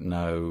don't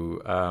know,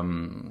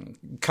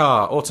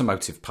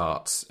 automotive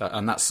parts,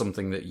 and that's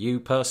something that you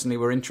personally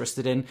were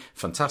interested in,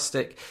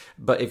 fantastic.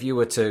 But if you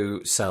were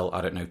to sell, I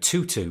don't know,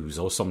 tutus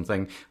or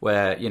something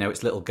where,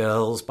 it's little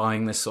girls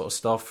buying this sort of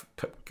stuff,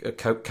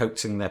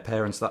 coaxing their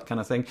parents, that kind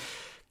of thing,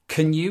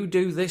 can you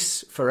do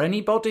this for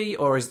anybody,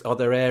 or are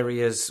there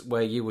areas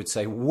where you would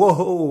say,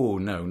 whoa,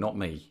 no, not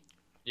me?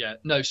 Yeah,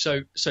 no.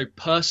 So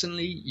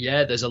personally,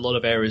 there's a lot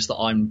of areas that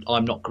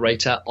I'm not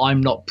great at.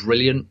 I'm not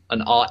brilliant,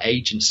 and our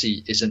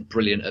agency isn't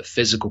brilliant at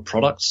physical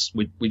products.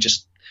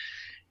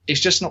 It's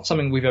just not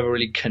something we've ever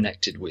really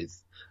connected with.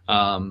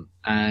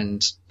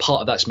 And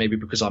part of that's maybe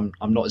because I'm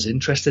not as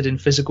interested in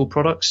physical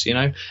products,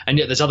 and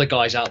yet there's other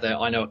guys out there.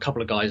 I know a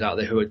couple of guys out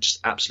there who are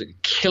just absolutely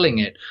killing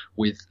it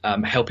with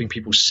helping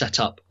people set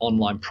up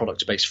online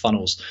product-based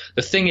funnels.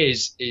 The thing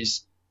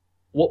is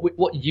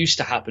what used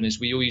to happen is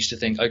we all used to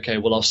think, okay,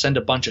 well, I'll send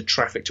a bunch of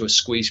traffic to a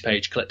squeeze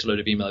page, collect a load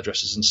of email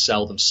addresses, and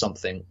sell them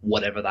something,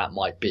 whatever that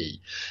might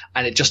be.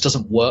 And it just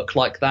doesn't work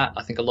like that.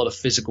 I think a lot of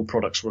physical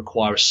products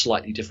require a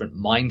slightly different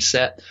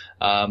mindset.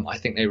 I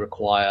think they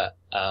require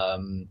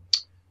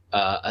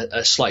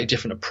a slightly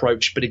different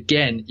approach. But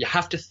again, you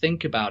have to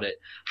think about it.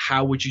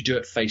 How would you do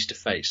it face to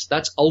face?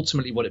 That's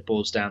ultimately what it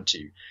boils down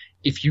to.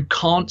 If you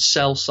can't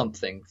sell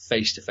something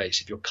face to face,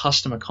 if your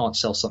customer can't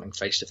sell something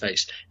face to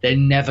face, they're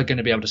never going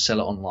to be able to sell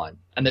it online.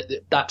 And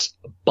that's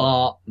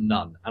bar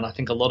none. And I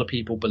think a lot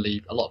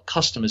of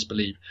customers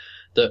believe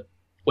that,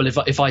 well,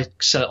 if I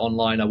sell it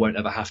online, I won't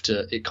ever have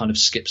to, it kind of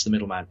skips the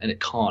middleman, and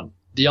it can't.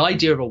 The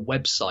idea of a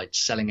website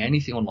selling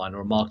anything online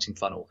or a marketing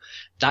funnel,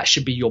 that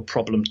should be your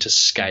problem to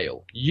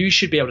scale. You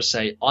should be able to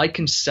say, I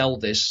can sell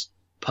this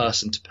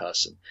person to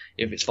person.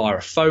 If it's via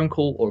a phone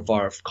call or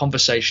via a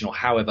conversation or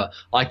however,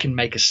 I can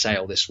make a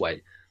sale this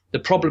way. The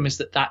problem is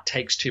that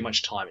takes too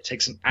much time. It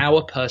takes an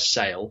hour per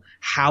sale.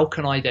 How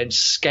can I then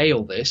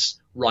scale this?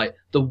 Right,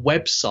 the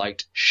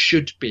website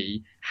should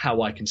be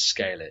how I can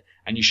scale it.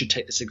 And you should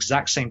take this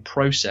exact same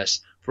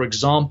process. For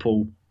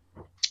example,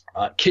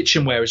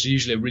 kitchenware is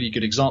usually a really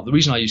good example. The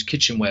reason I use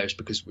kitchenware is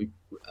because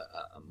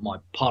my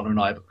partner and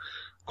I have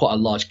quite a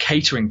large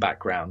catering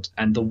background,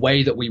 and the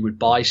way that we would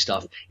buy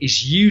stuff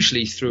is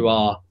usually through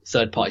our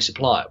third-party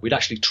supplier. We'd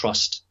actually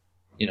trust,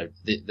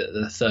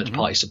 the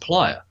third-party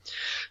supplier.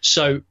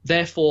 So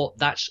therefore,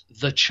 that's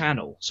the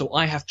channel. So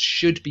I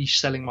should be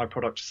selling my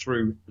product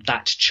through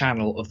that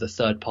channel of the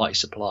third-party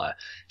supplier.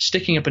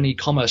 Sticking up an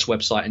e-commerce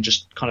website and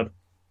just kind of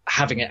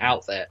having it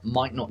out there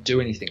might not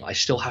do anything. I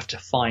still have to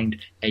find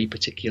a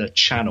particular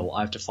channel.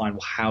 I have to find,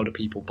 well, how do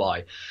people buy?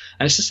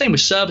 And it's the same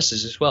with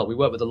services as well. We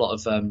work with a lot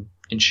of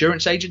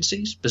insurance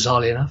agencies,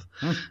 bizarrely enough,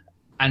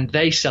 and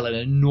they sell an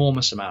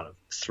enormous amount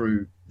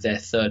through their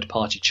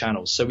third-party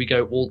channels. So we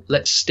go, well,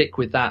 let's stick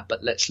with that,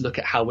 but let's look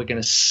at how we're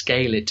going to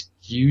scale it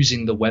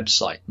using the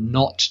website,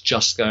 not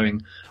just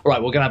going, all right,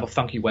 we're going to have a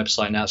funky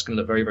website now. It's going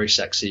to look very, very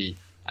sexy.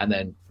 And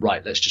then,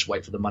 right, let's just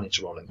wait for the money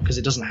to roll in, because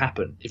it doesn't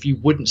happen. If you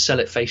wouldn't sell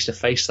it face to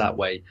face that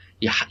way,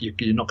 you're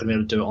not going to be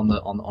able to do it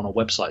on a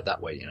website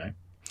that way.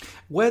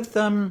 With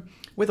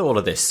all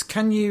of this,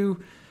 can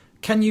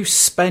you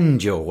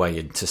spend your way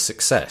into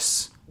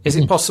success? Is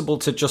it possible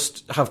to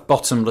just have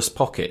bottomless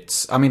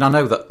pockets? I mean, I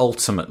know that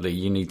ultimately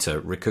you need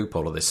to recoup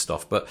all of this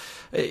stuff, but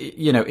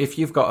if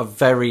you've got a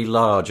very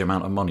large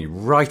amount of money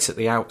right at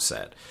the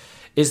outset,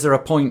 is there a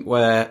point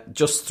where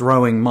just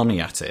throwing money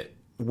at it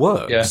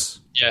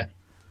works?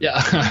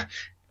 Yeah.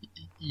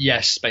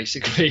 Yes,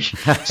 basically.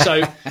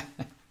 So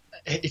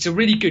it's a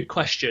really good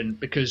question,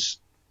 because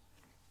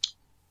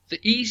the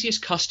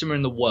easiest customer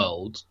in the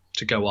world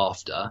to go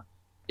after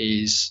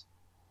is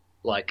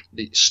like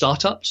the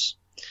startups.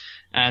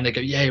 And they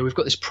go, yeah, we've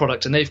got this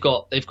product, and they've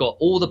got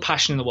all the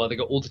passion in the world, they've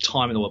got all the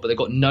time in the world, but they've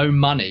got no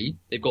money,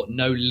 they've got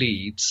no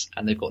leads,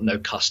 and they've got no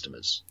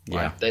customers.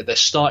 Right? Yeah. They're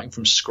starting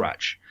from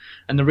scratch.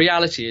 And the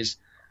reality is,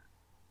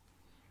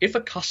 if a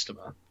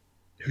customer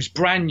who's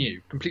brand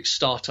new, complete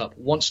startup,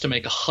 wants to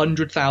make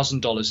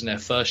 $100,000 in their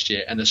first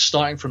year, and they're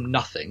starting from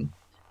nothing,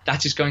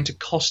 that is going to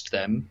cost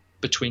them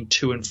between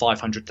 $200,000 and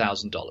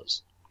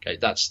 $500,000. Okay,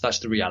 that's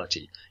the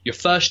reality. Your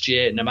first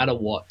year, no matter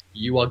what,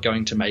 you are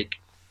going to make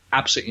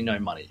absolutely no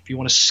money. If you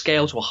want to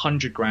scale to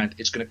 $100,000,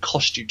 it's going to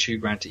cost you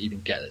 $2,000 to even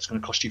get there. It's going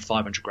to cost you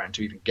 $500,000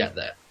 to even get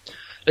there.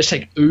 Let's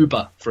take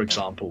Uber, for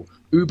example.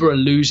 Uber are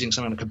losing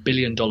something like $1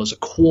 billion a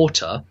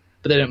quarter,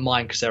 but they don't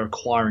mind because they're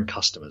acquiring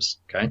customers.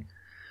 Okay.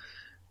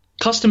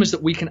 Customers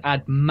that we can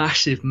add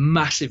massive,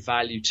 massive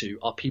value to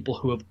are people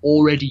who have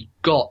already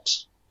got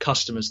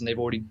customers and they've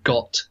already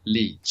got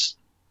leads.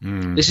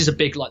 This is a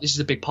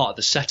big part of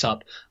the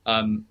setup.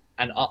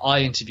 And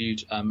I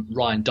interviewed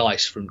Ryan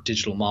Dice from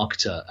Digital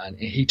Marketer, and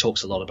he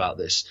talks a lot about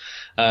this,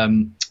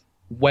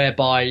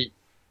 whereby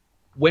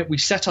we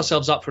set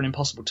ourselves up for an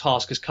impossible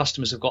task because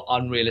customers have got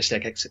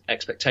unrealistic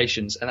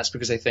expectations, and that's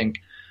because they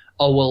think,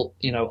 oh, well,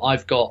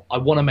 I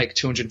want to make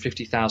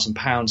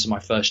 £250,000 in my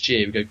first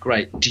year. We go,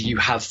 great. Do you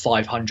have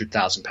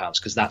 £500,000?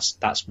 Because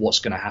that's what's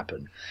going to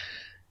happen.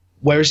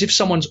 Whereas if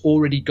someone's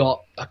already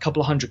got a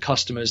couple of hundred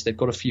customers, they've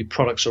got a few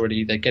products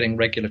already, they're getting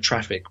regular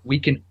traffic,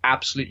 we can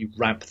absolutely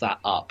ramp that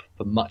up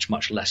for much,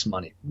 much less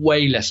money,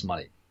 way less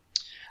money.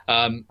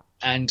 And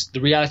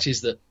the reality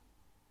is that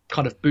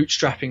kind of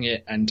bootstrapping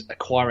it and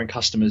acquiring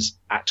customers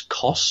at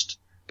cost,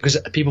 because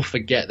people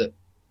forget that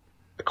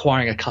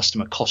acquiring a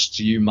customer costs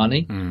you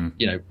money.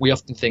 We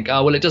often think,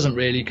 oh, well, it doesn't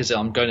really, because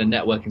I'm going to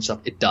networking stuff.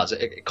 It does.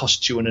 It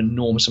costs you an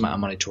enormous amount of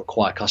money to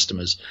acquire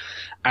customers.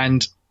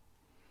 And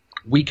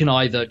we can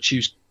either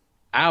choose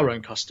our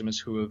own customers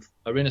who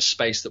are in a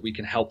space that we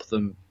can help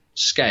them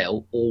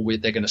scale, or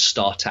they're going to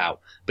start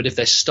out. But if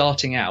they're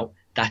starting out,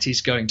 that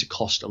is going to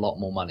cost a lot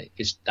more money.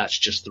 That's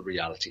just the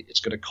reality. It's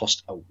going to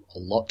cost a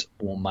lot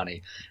more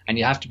money. And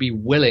you have to be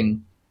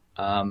willing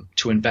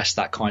to invest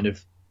that kind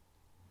of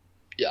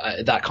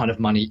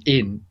money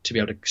in to be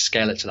able to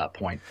scale it to that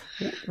point.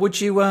 Would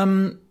you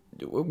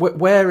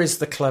where is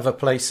the clever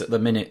place at the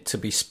minute to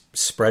be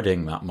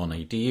spreading that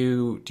money? Do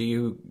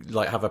you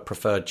like have a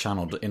preferred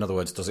channel? In other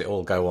words, does it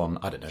all go on,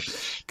 I don't know,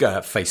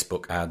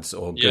 Facebook ads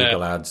or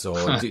Google ads,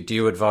 or do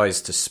you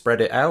advise to spread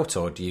it out,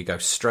 or do you go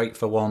straight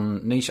for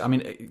one niche? I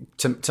mean,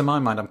 to my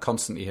mind, I'm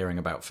constantly hearing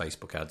about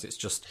Facebook ads. It's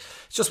just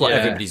what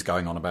everybody's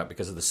going on about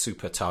because of the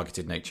super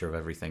targeted nature of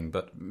everything.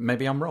 But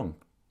maybe I'm wrong.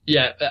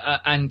 Yeah,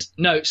 and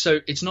no, so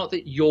it's not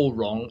that you're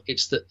wrong.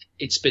 It's that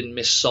it's been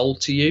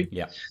missold to you.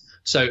 Yeah.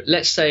 So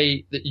let's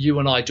say that you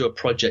and I do a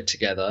project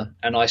together,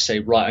 and I say,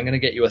 right, I'm going to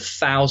get you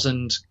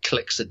 1,000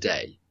 clicks a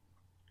day.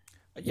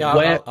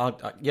 Yeah,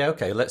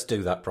 okay, let's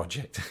do that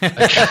project.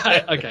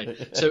 Okay.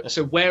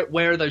 So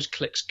where are those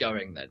clicks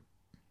going then?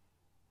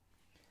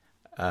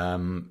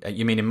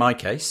 You mean in my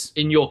case?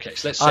 In your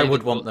case, let's say I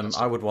would want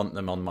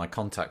them on my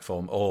contact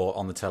form or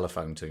on the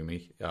telephone to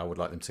me. I would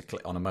like them to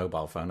click on a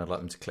mobile phone. I'd like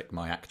them to click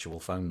my actual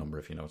phone number,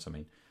 if you know what I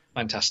mean.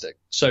 Fantastic.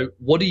 So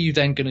what are you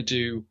then going to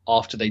do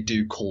after they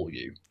do call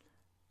you?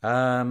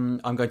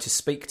 I'm going to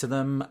speak to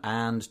them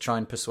and try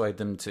and persuade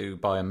them to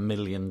buy $1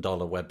 million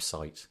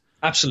website.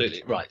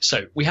 Absolutely. Right.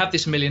 So we have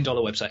this $1 million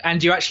website,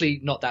 and you're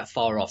actually not that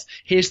far off.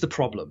 Here's the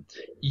problem.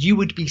 You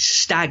would be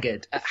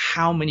staggered at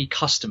how many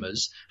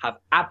customers have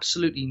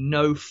absolutely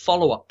no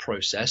follow-up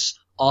process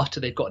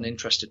after they've got an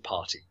interested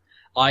party.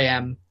 I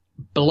am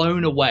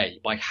blown away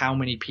by how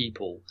many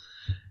people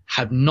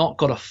have not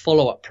got a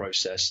follow-up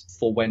process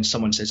for when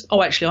someone says,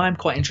 oh, actually, I am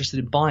quite interested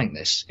in buying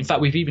this. In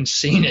fact, we've even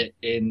seen it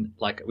in,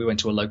 like, we went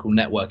to a local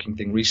networking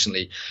thing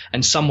recently,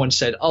 and someone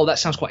said, oh, that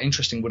sounds quite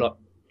interesting.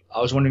 I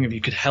was wondering if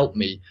you could help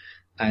me.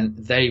 And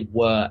they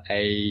were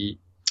a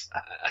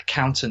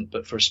accountant,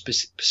 but for a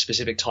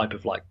specific type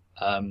of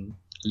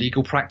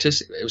legal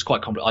practice. It was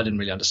quite complex. I didn't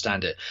really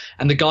understand it.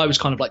 And the guy was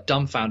kind of like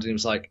dumbfounded. He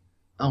was like,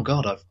 oh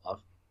God,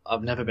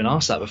 I've never been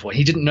asked that before.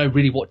 He didn't know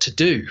really what to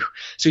do.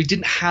 So he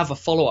didn't have a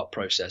follow-up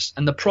process.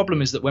 And the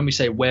problem is that when we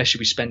say, where should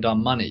we spend our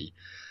money?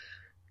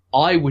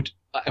 I would,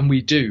 and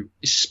we do,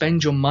 is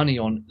spend your money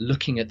on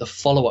looking at the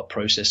follow-up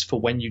process for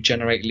when you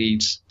generate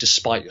leads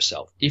despite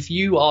yourself. If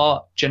you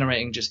are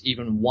generating just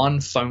even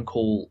one phone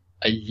call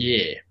a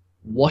year,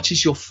 what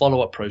is your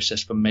follow-up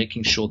process for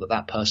making sure that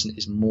that person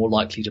is more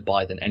likely to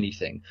buy than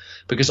anything?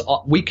 Because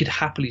we could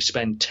happily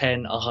spend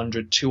 10,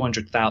 100,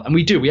 200,000, and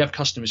we do. We have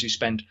customers who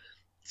spend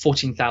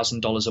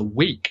 $14,000 a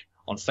week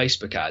on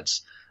Facebook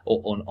ads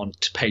or on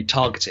paid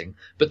targeting.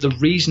 But the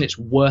reason it's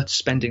worth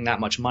spending that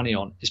much money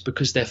on is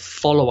because their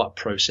follow-up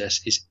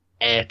process is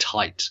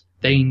airtight.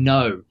 They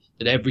know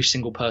that every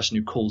single person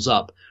who calls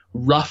up,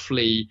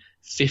 roughly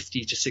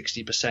 50 to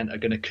 60% are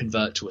going to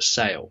convert to a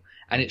sale.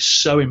 And it's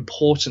so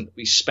important that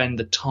we spend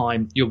the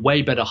time. You're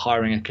way better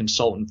hiring a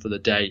consultant for the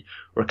day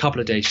or a couple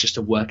of days just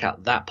to work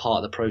out that part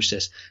of the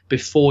process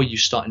before you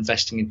start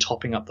investing in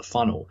topping up the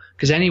funnel.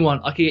 Because I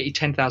could get you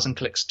 10,000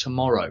 clicks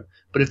tomorrow,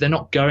 but if they're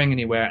not going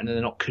anywhere and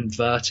they're not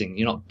converting,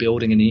 you're not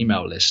building an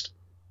email list,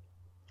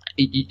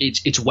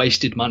 it's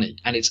wasted money,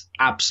 and it's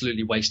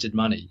absolutely wasted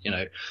money.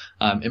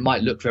 It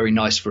might look very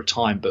nice for a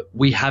time, but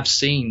we have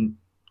seen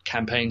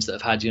campaigns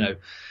that have had,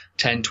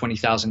 10,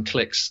 20,000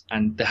 clicks,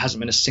 and there hasn't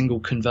been a single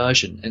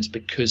conversion. And it's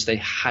because they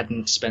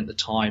hadn't spent the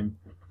time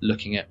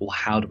looking at, well,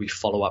 how do we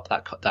follow up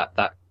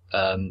that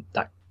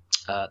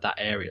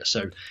area?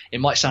 So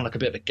it might sound like a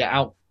bit of a get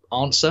out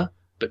answer,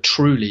 but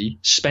truly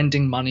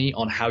spending money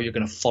on how you're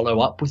going to follow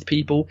up with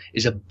people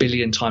is 1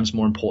 billion times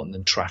more important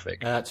than traffic.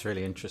 That's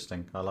really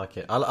interesting. I like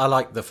it. I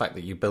like the fact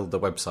that you build the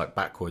website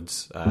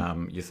backwards.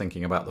 You're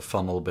thinking about the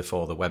funnel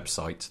before the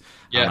website.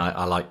 Yeah. And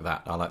I like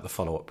that. I like the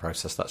follow-up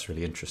process. That's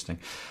really interesting.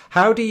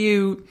 How do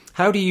you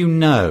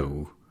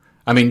know?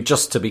 I mean,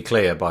 just to be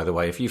clear, by the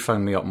way, if you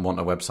phone me up and want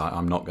a website,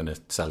 I'm not going to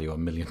sell you $1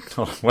 million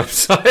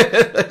website.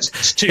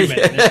 It's too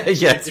many.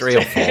 Yeah, 3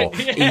 or 4.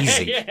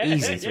 Easy,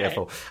 3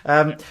 or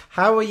 4.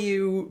 How are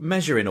you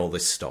measuring all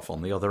this stuff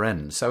on the other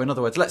end? So in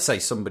other words, let's say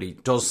somebody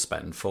does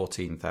spend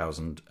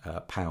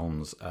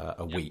 £14,000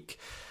 a week.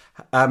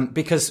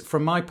 Because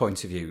from my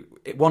point of view,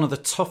 one of the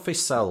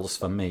toughest sells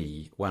for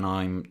me when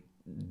I'm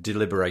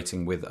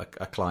deliberating with a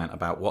client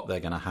about what they're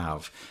going to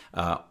have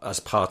as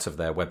part of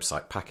their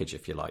website package,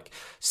 if you like.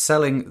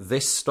 Selling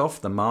this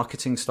stuff, the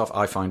marketing stuff,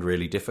 I find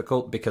really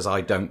difficult because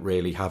I don't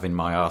really have in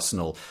my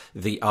arsenal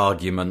the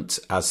argument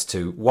as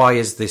to why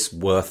is this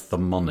worth the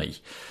money.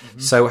 Mm-hmm.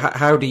 So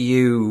how do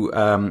you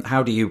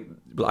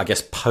I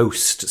guess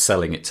post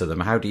selling it to them?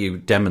 How do you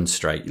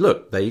demonstrate,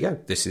 look, there you go,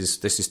 this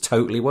is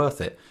totally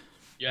worth it?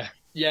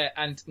 Yeah,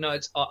 and no,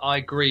 I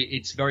agree.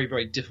 It's very,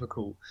 very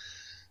difficult.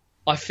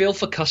 I feel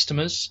for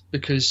customers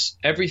because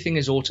everything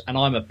is and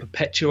I'm a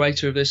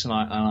perpetuator of this, and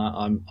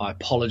I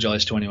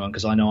apologize to anyone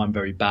because I know I'm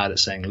very bad at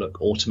saying, look,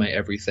 automate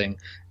everything.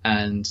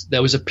 And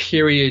there was a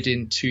period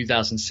in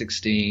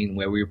 2016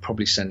 where we were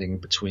probably sending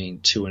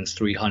between 200 and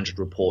 300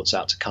 reports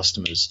out to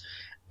customers.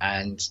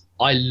 And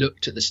I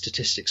looked at the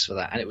statistics for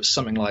that, and it was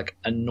something like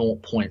a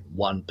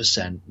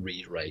 0.1%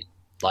 read rate.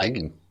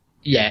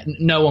 Yeah,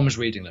 no one was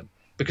reading them.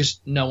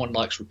 Because no one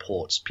likes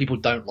reports. People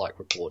don't like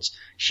reports.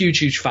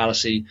 Huge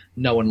fallacy.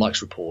 No one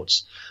likes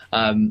reports.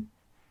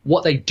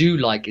 What they do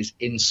like is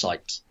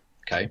insight.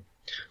 Okay.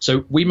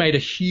 So we made a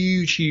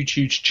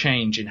huge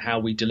change in how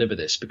we deliver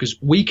this,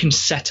 because we can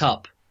set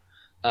up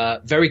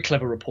very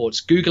clever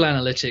reports. Google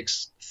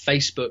Analytics,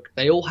 Facebook,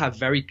 they all have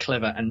very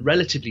clever and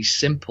relatively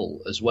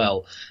simple as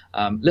well,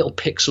 little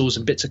pixels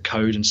and bits of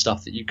code and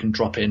stuff that you can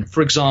drop in.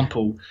 For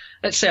example,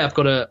 let's say I've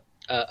got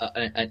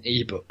an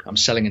ebook. I'm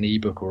selling an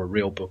ebook or a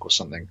real book or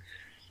something.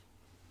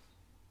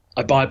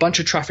 I buy a bunch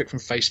of traffic from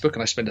Facebook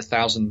and I spend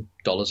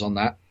 $1,000 on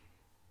that.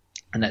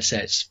 And let's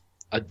say it's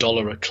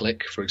 $1 a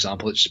click, for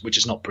example, which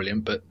is not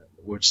brilliant, but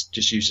we'll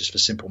just use this for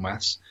simple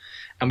maths.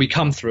 And we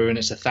come through and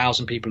it's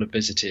 1,000 people have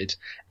visited.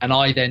 And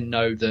I then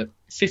know that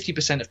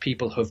 50% of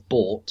people have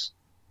bought,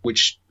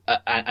 which,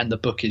 and the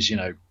book is,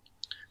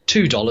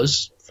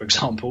 $2, for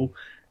example.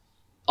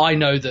 I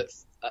know that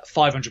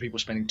 500 people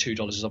spending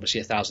 $2 is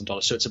obviously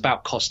 $1,000. So it's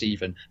about cost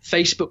even.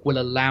 Facebook will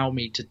allow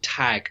me to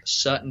tag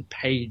certain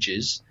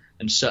pages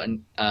and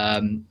certain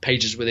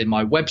pages within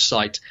my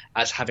website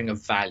as having a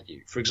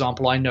value. For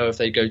example, I know if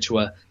they go to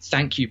a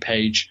thank you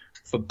page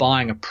for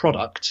buying a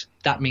product,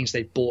 that means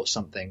they bought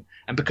something.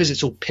 And because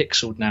it's all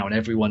pixeled now and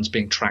everyone's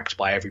being tracked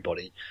by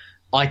everybody,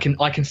 I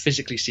can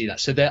physically see that.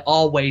 So there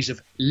are ways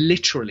of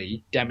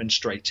literally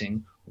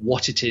demonstrating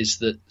what it is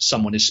that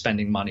someone is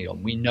spending money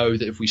on. We know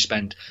that if we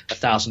spend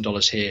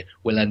 $1,000 here,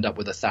 we'll end up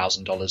with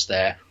 $1,000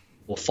 there,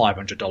 or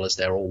 $500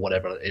 there, or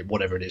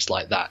whatever it is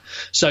like that.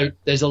 So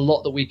there's a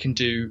lot that we can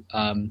do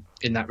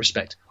in that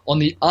respect. On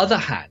the other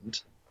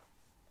hand,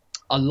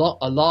 a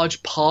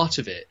large part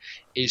of it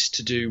is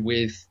to do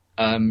with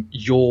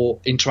your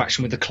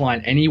interaction with the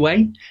client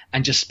anyway,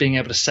 and just being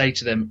able to say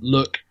to them,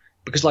 look,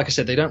 because like I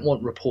said, they don't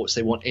want reports,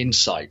 they want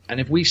insight. And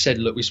if we said,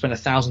 look, we spent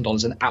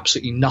 $1,000 and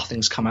absolutely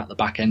nothing's come out the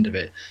back end of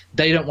it,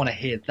 they don't want to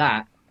hear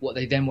that. What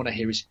they then want to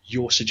hear is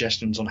your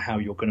suggestions on how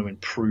you're going to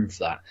improve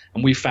that.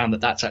 And we found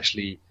that that's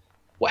actually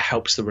what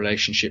helps the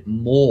relationship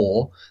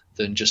more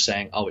than just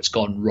saying, oh, it's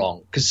gone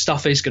wrong. Because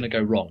stuff is going to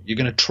go wrong. You're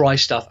going to try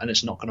stuff and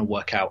it's not going to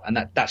work out.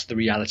 And that's the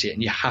reality.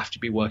 And you have to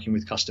be working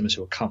with customers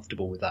who are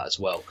comfortable with that as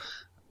well.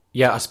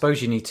 Yeah, I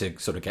suppose you need to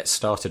sort of get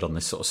started on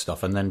this sort of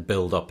stuff and then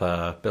build up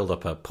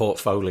a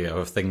portfolio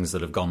of things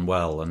that have gone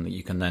well, and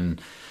you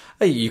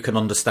can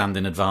understand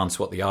in advance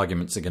what the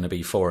arguments are going to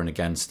be for and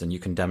against, and you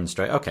can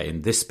demonstrate, okay,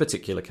 in this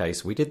particular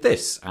case we did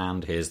this,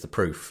 and here's the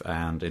proof,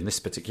 and in this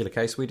particular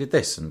case we did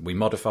this, and we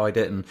modified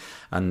it, and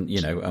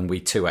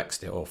we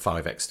 2x'd it or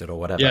 5x'd it or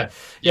whatever.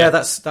 Yeah,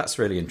 that's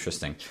really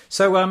interesting.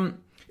 So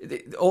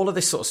all of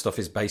this sort of stuff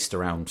is based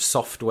around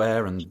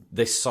software, and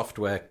this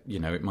software,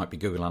 it might be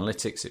Google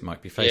Analytics, it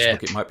might be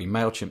Facebook, It might be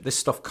MailChimp. This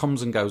stuff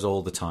comes and goes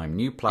all the time.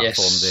 New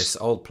platform this,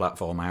 old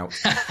platform out.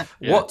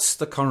 What's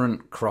the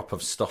current crop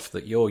of stuff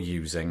that you're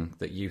using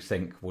that you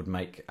think would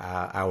make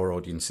our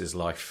audience's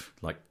life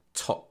like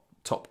top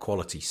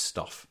quality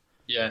stuff?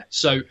 Yeah,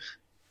 so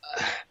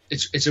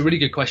it's a really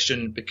good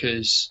question,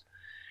 because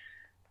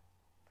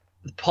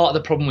part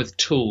of the problem with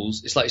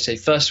tools is, like you say,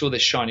 first of all,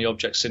 this shiny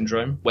object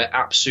syndrome, where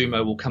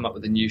AppSumo will come up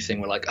with a new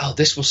thing. We're like, oh,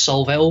 this will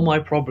solve all my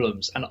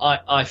problems, and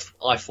I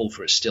fall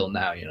for it still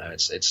now.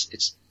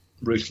 It's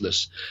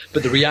ruthless.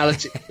 But the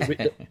reality,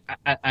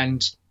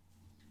 and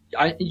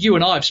you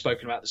and I have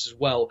spoken about this as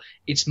well.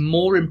 It's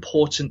more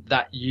important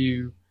that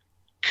you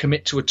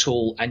commit to a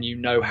tool and you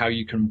know how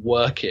you can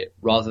work it,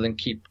 rather than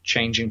keep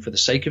changing for the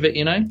sake of it.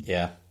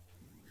 Yeah.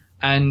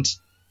 And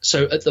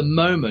so at the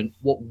moment,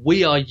 what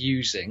we are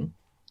using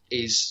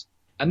is,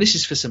 and this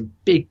is for some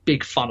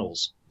big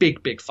funnels,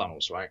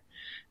 right?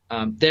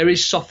 There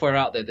is software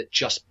out there that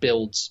just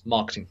builds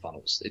marketing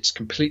funnels. It's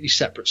completely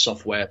separate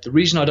software. The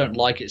reason I don't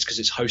like it is because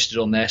it's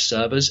hosted on their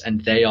servers and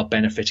they are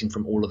benefiting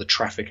from all of the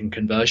traffic and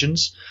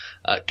conversions.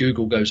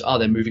 Google goes,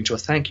 they're moving to a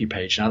thank you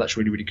page now. That's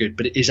really, really good.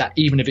 But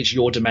even if it's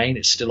your domain,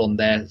 it's still on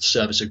their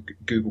server, so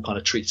Google kind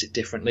of treats it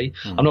differently.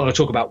 I'm not going to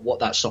talk about what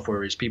that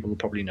software is. People will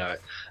probably know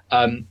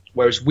it.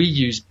 Whereas we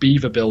use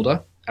Beaver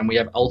Builder, and we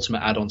have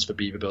ultimate add-ons for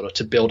Beaver Builder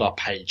to build our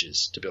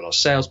pages, to build our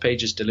sales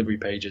pages, delivery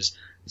pages.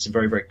 It's some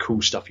very, very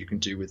cool stuff you can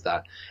do with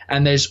that.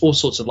 And there's all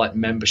sorts of like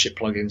membership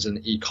plugins and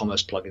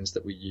e-commerce plugins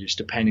that we use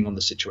depending on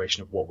the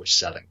situation of what we're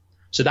selling.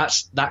 So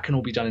that can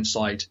all be done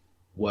inside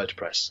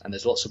WordPress. And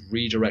there's lots of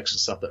redirects and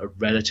stuff that are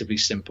relatively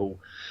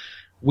simple.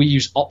 We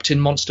use Opt-in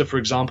Monster, for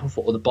example,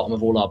 for the bottom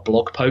of all our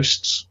blog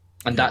posts.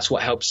 And that's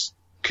what helps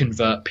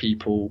convert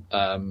people.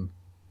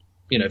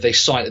 They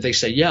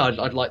say, yeah,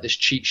 I'd like this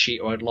cheat sheet,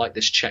 or I'd like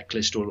this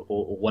checklist,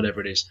 or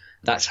whatever it is.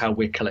 That's how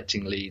we're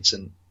collecting leads,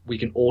 and we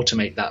can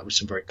automate that with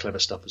some very clever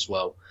stuff as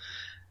well.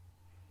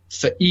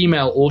 For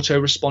email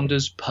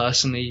autoresponders,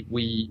 personally,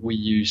 we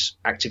use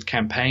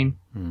ActiveCampaign.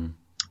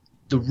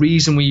 The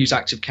reason we use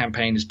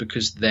ActiveCampaign is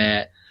because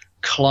their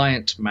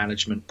client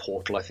management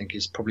portal, I think,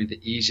 is probably the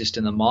easiest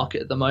in the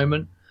market at the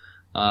moment.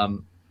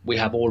 We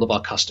have all of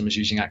our customers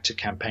using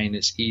ActiveCampaign.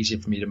 It's easier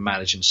for me to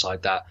manage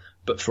inside that.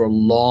 But for a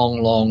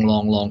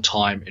long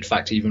time, in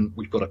fact, even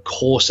we've got a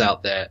course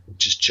out there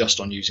which is just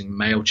on using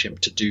MailChimp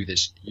to do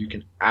this. You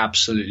can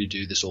absolutely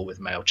do this all with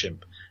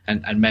MailChimp.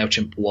 And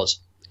MailChimp was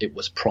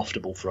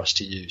profitable for us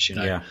to use,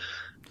 Yeah.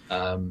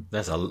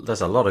 There's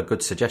a lot of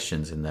good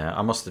suggestions in there.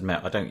 I must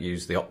admit, I don't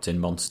use the opt-in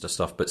monster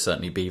stuff, but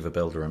certainly Beaver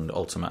Builder and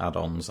Ultimate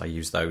Add-ons, I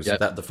use those.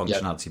 The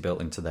functionality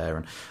built into there,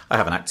 and I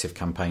have an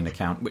ActiveCampaign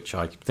account, which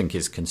I think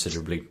is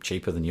considerably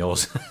cheaper than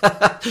yours.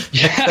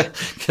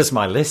 Because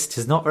my list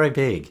is not very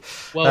big.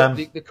 Well,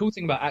 the cool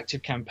thing about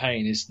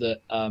ActiveCampaign is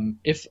that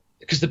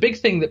because the big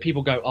thing that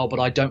people go, but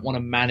I don't want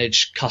to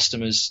manage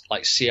customers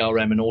like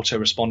CRM and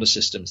autoresponder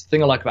systems. The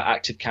thing I like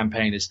about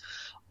ActiveCampaign is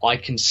I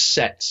can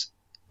set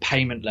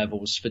payment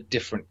levels for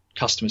different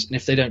customers, and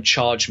if they don't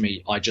charge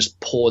me, I just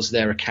pause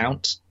their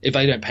account. If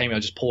they don't pay me, I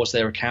just pause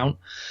their account.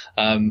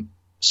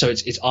 So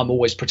I'm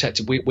always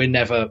protected. We're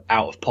never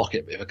out of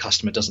pocket if a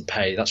customer doesn't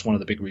pay. That's one of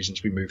the big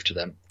reasons we move to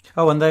them.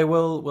 Oh, and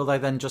will they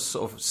then just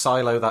sort of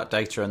silo that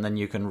data and then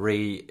you can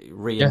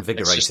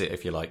reinvigorate it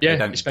if you like? Yeah, they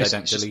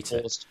don't delete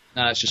it.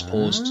 No, it's just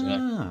paused.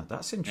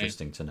 That's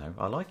interesting to know.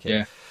 I like it.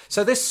 Yeah.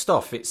 So this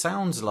stuff, it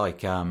sounds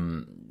like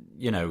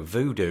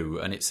voodoo,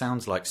 and it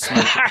sounds like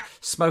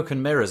smoke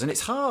and mirrors, and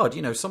it's hard.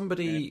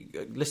 Somebody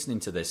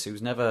listening to this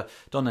who's never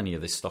done any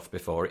of this stuff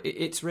before,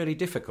 it's really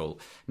difficult.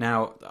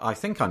 Now, I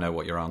think I know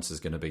what your answer is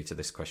going to be to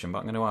this question, but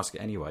I'm going to ask it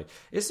anyway.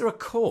 Is there a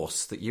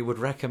course that you would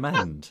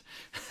recommend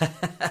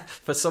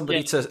for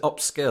somebody to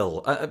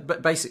upskill,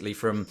 but basically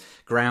from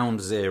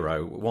ground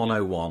zero,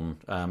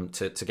 101,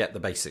 to get the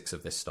basics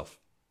of this stuff?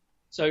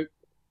 So,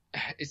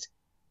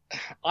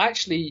 I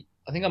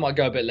think I might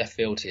go a bit left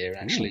field here.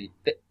 Actually,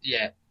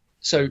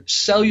 So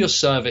Sell Your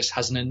Service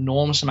has an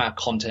enormous amount of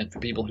content for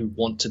people who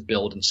want to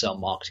build and sell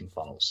marketing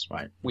funnels,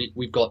 right?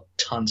 We've got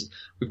tons.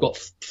 We've got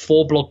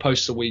 4 blog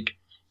posts a week,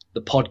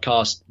 the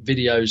podcast,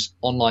 videos,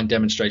 online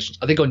demonstrations.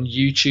 I think on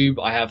YouTube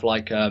I have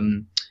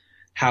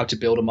how to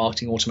build a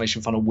marketing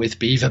automation funnel with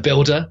Beaver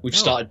Builder. We've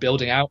started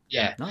building out.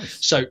 Yeah.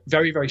 Nice. So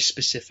very, very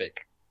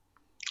specific.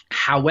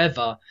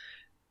 However,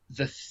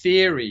 the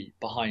theory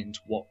behind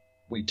what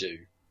we do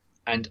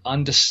and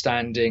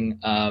understanding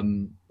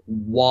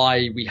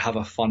why we have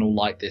a funnel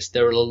like this.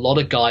 There are a lot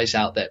of guys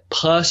out there.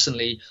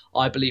 Personally,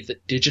 I believe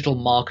that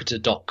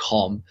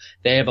digitalmarketer.com,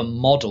 they have a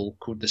model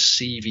called the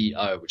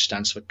CVO, which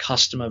stands for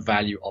Customer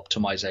Value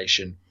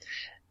Optimization.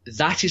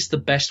 That is the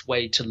best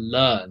way to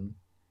learn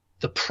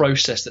the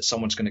process that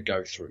someone's going to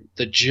go through,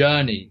 the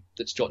journey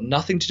that's got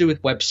nothing to do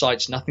with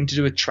websites, nothing to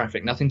do with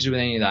traffic, nothing to do with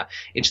any of that.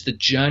 It's the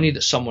journey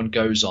that someone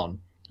goes on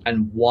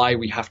and why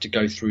we have to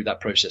go through that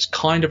process.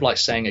 Kind of like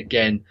saying,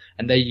 again,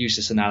 and they use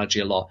this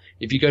analogy a lot,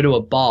 if you go to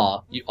a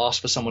bar, you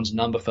ask for someone's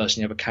number first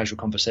and you have a casual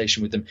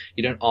conversation with them.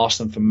 You don't ask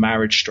them for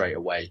marriage straight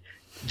away.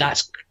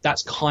 That's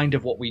kind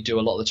of what we do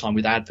a lot of the time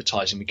with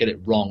advertising. We get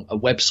it wrong. A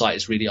website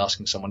is really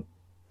asking someone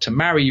to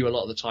marry you a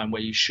lot of the time,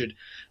 where you should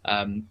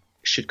kind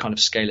of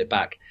scale it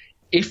back.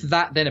 If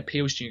that then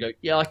appeals to you, you go,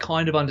 yeah, I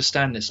kind of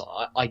understand this.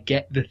 I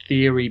get the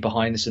theory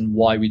behind this and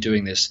why we're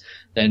doing this.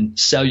 Then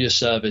Sell Your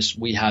Service.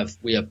 We have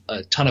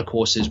a ton of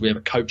courses. We have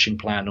a coaching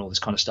plan, all this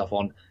kind of stuff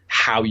on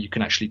how you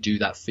can actually do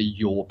that for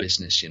your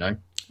business,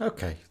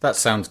 Okay, that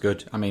sounds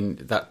good. I mean,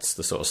 that's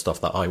the sort of stuff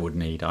that I would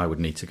need. I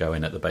would need to go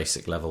in at the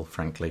basic level,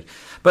 frankly.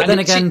 But then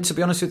again, to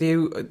be honest with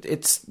you,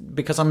 it's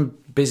because I'm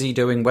busy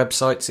doing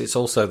websites. It's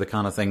also the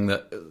kind of thing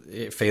that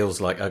it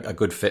feels like a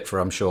good fit for,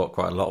 I'm sure,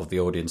 quite a lot of the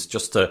audience,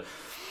 just to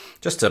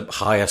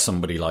hire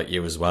somebody like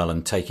you as well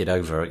and take it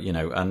over,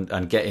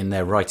 and get in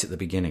there right at the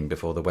beginning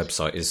before the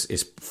website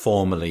is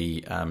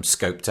formally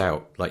scoped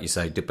out, like you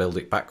say, to build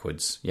it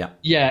backwards. Yeah.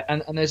 Yeah,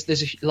 and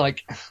there's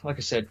like I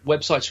said,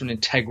 websites are an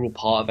integral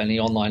part of any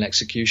online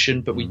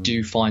execution, but we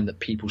do find that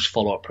people's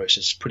follow-up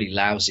process is pretty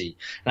lousy.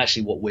 And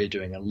actually what we're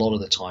doing a lot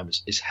of the time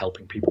is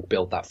helping people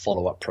build that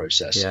follow-up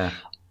process. Yeah.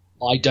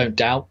 I don't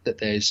doubt that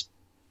there's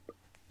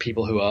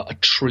people who are 1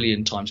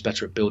 trillion times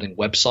better at building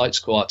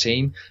websites to our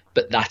team,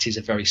 but that is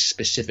a very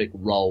specific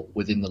role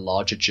within the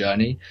larger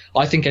journey.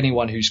 I think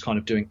anyone who's kind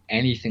of doing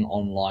anything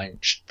online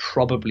should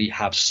probably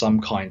have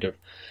some kind of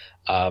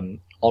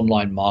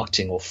online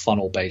marketing or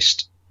funnel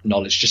based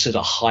knowledge, just at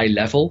a high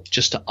level,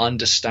 just to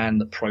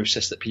understand the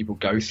process that people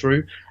go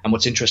through. And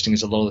what's interesting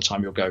is a lot of the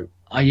time you'll go,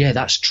 oh yeah,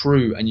 that's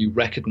true, and you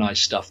recognize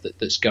stuff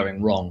that's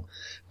going wrong.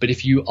 But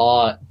if you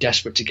are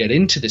desperate to get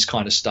into this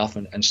kind of stuff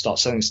and start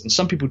selling this, and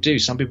some people do,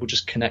 some people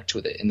just connect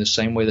with it in the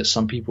same way that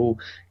some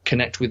people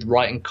connect with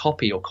writing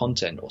copy or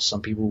content, or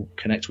some people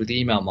connect with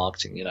email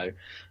marketing,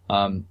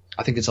 I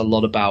think it's a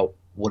lot about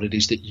what it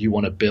is that you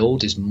want to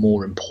build is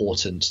more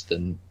important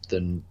than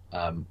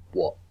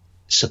what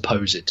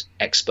supposed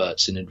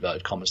experts in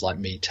inverted commas like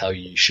me tell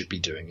you should be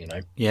doing,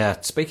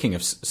 Yeah, speaking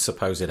of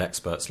supposed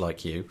experts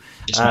like you,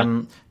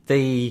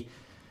 this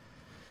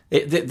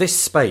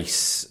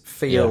space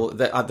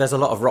that there's a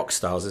lot of rock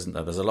stars, isn't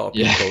there? There's a lot of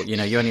people,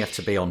 you only have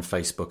to be on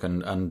Facebook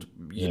and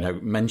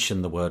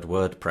mention the word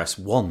WordPress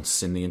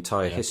once in the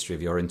entire history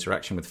of your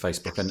interaction with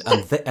Facebook,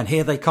 and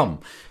here they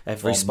come,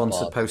 every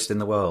sponsored post in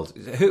the world.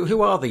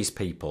 Who are these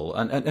people,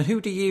 and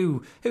who do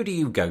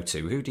you go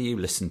to? Who do you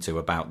listen to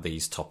about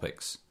these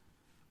topics?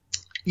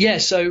 Yeah,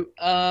 so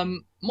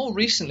more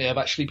recently I've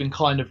actually been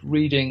kind of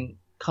reading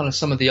kind of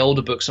some of the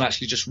older books and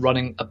actually just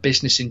running a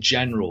business in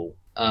general.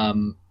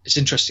 It's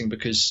interesting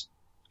because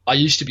I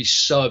used to be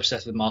so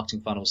obsessed with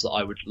marketing funnels that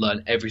I would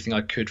learn everything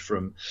I could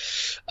from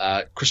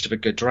Christopher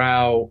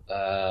Goodrow,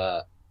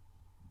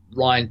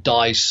 Ryan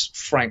Dice,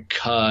 Frank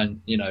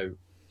Kern,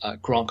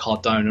 Grant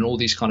Cardone, and all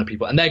these kind of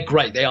people. And they're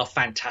great. They are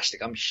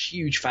fantastic. I'm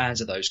huge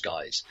fans of those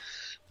guys.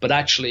 But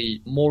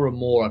actually, more and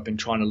more, I've been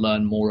trying to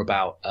learn more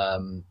about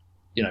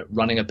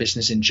running a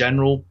business in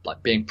general,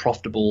 like being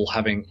profitable,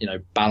 having,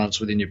 balance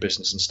within your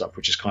business and stuff,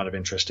 which is kind of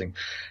interesting.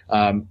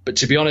 But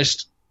to be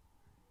honest,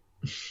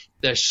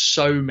 there's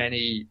so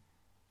many.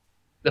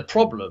 The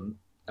problem,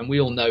 and we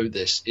all know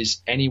this,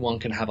 is anyone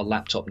can have a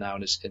laptop now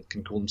and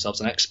can call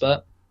themselves an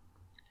expert.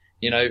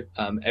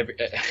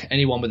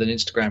 Anyone with an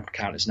Instagram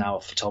account is now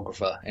a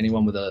photographer.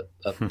 Anyone with a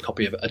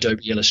copy of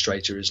Adobe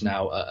Illustrator is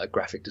now a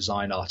graphic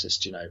design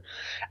artist,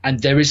 and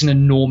there is an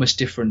enormous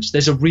difference.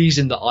 There's a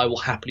reason that I will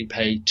happily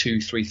pay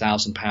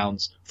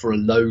 £2,000-3,000 for a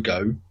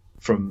logo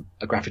from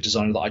a graphic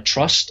designer that I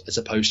trust, as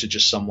opposed to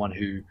just someone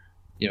who,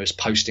 is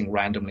posting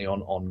randomly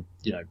on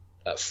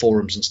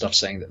forums and stuff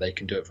saying that they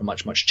can do it for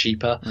much, much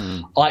cheaper.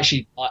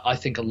 I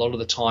think a lot of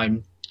the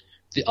time,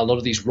 a lot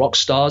of these rock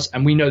stars,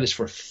 and we know this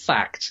for a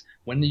fact,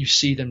 when you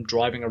see them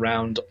driving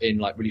around in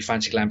like really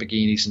fancy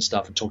Lamborghinis and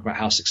stuff and talking about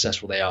how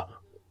successful they are,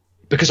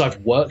 because I've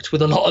worked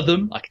with a lot of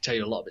them, I can tell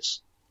you a lot of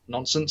it's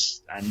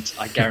nonsense, and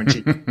I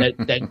guarantee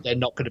they're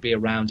not going to be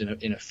around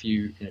in a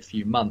few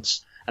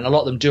months. And a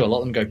lot of them do. A lot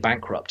of them go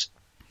bankrupt.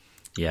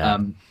 Yeah.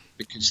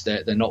 Because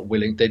they're not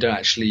willing. They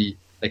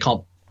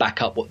can't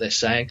back up what they're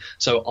saying.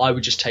 So I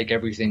would just take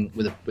everything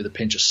with a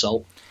pinch of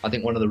salt. I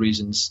think one of the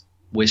reasons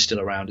we're still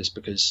around is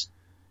because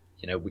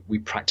we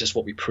practice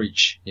what we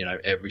preach,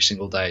 every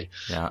single day.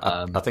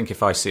 Yeah, I think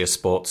if I see a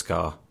sports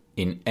car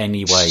in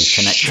any way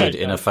connected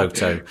in a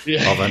photo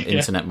of an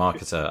internet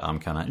marketer, I'm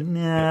kind of,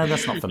 nah,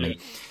 that's not for me.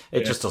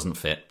 It just doesn't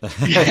fit.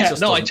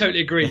 I totally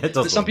agree.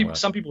 Some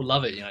people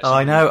love it.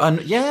 I know, and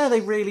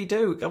they really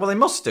do. Well, they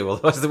must do,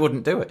 otherwise they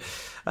wouldn't do it.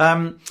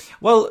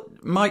 Well,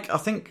 Mike, I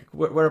think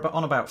we're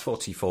on about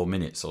 44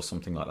 minutes or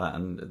something like that,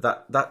 and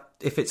that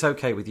if it's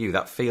okay with you,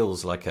 that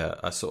feels like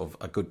a sort of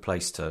a good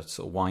place to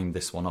sort of wind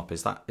this one up.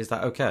 Is that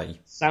okay?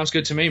 Sounds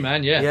good to me,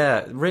 man. Yeah.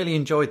 Yeah, really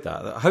enjoyed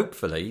that.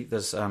 Hopefully,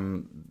 there's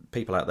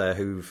people out there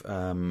who've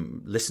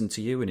listened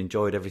to you and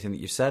enjoyed everything that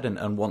you've said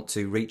and want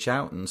to reach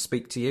out and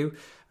speak to you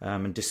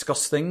and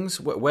discuss things.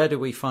 Where do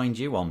we find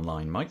you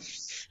online, Mike?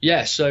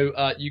 Yeah,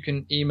 so you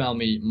can email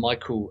me,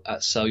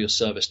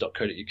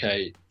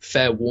 michael@sellyourservice.co.uk.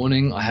 Fair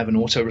warning, I have an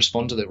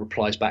autoresponder that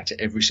replies back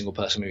to every single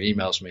person who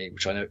emails me,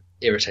 which I know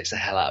irritates the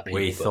hell out of people.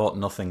 We thought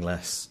nothing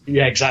less.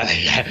 Yeah,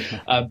 exactly.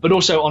 Yeah. But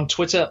also on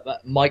Twitter,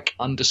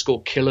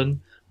 Mike_Killen,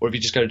 or if you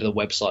just go to the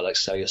website, like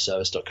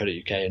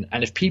sellyourservice.co.uk.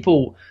 And if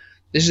people,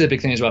 this is a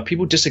big thing as well,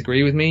 people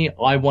disagree with me,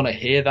 I want to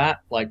hear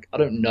that. Like, I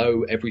don't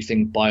know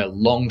everything by a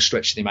long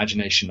stretch of the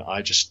imagination.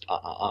 I'm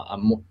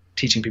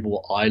teaching people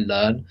what I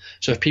learn.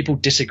 So if people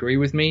disagree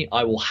with me,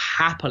 I will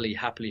happily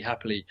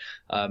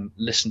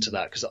listen to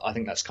that, because I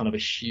think that's kind of a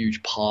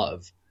huge part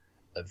of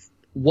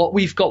what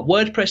we've got.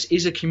 WordPress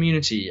is a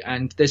community,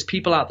 and there's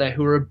people out there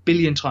who are a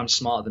billion times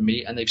smarter than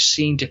me, and they've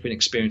seen different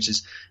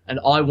experiences, and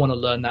I want to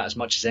learn that as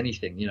much as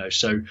anything,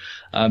 So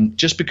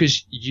just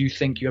because you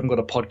think you haven't got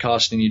a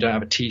podcast and you don't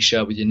have a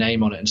t-shirt with your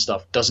name on it and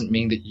stuff doesn't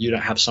mean that you don't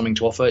have something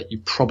to offer. You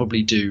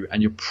probably do,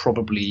 and you're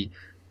probably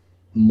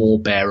more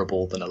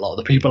bearable than a lot of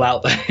the people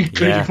out there,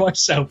 including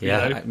myself.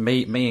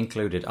 Me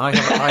included. I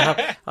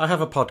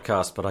have a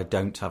podcast, but I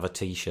don't have a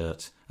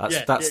t-shirt.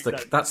 That's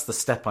the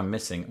step I'm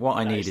missing. What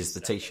I need is the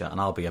t-shirt, and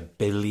I'll be a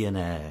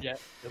billionaire. Yeah,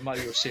 the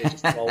money you'll see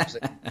just rolls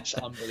in. It's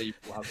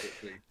unbelievable how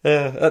quickly.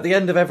 At the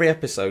end of every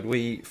episode,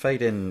 we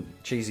fade in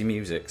cheesy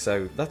music,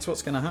 so that's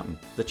what's going to happen.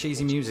 The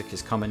cheesy music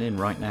is coming in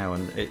right now,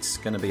 and it's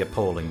going to be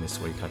appalling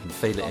this week. I can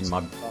feel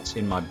it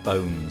in my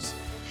bones.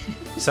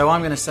 So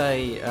I'm going to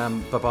say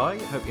bye-bye.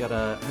 Hope you had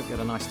a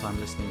nice time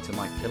listening to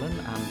Mike Killen,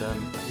 and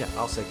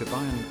I'll say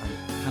goodbye and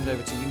hand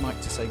over to you, Mike,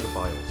 to say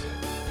goodbye also.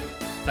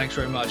 Thanks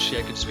very much.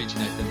 Yeah, good to speak to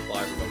you, Nathan.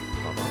 Bye,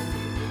 everyone.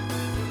 Bye-bye.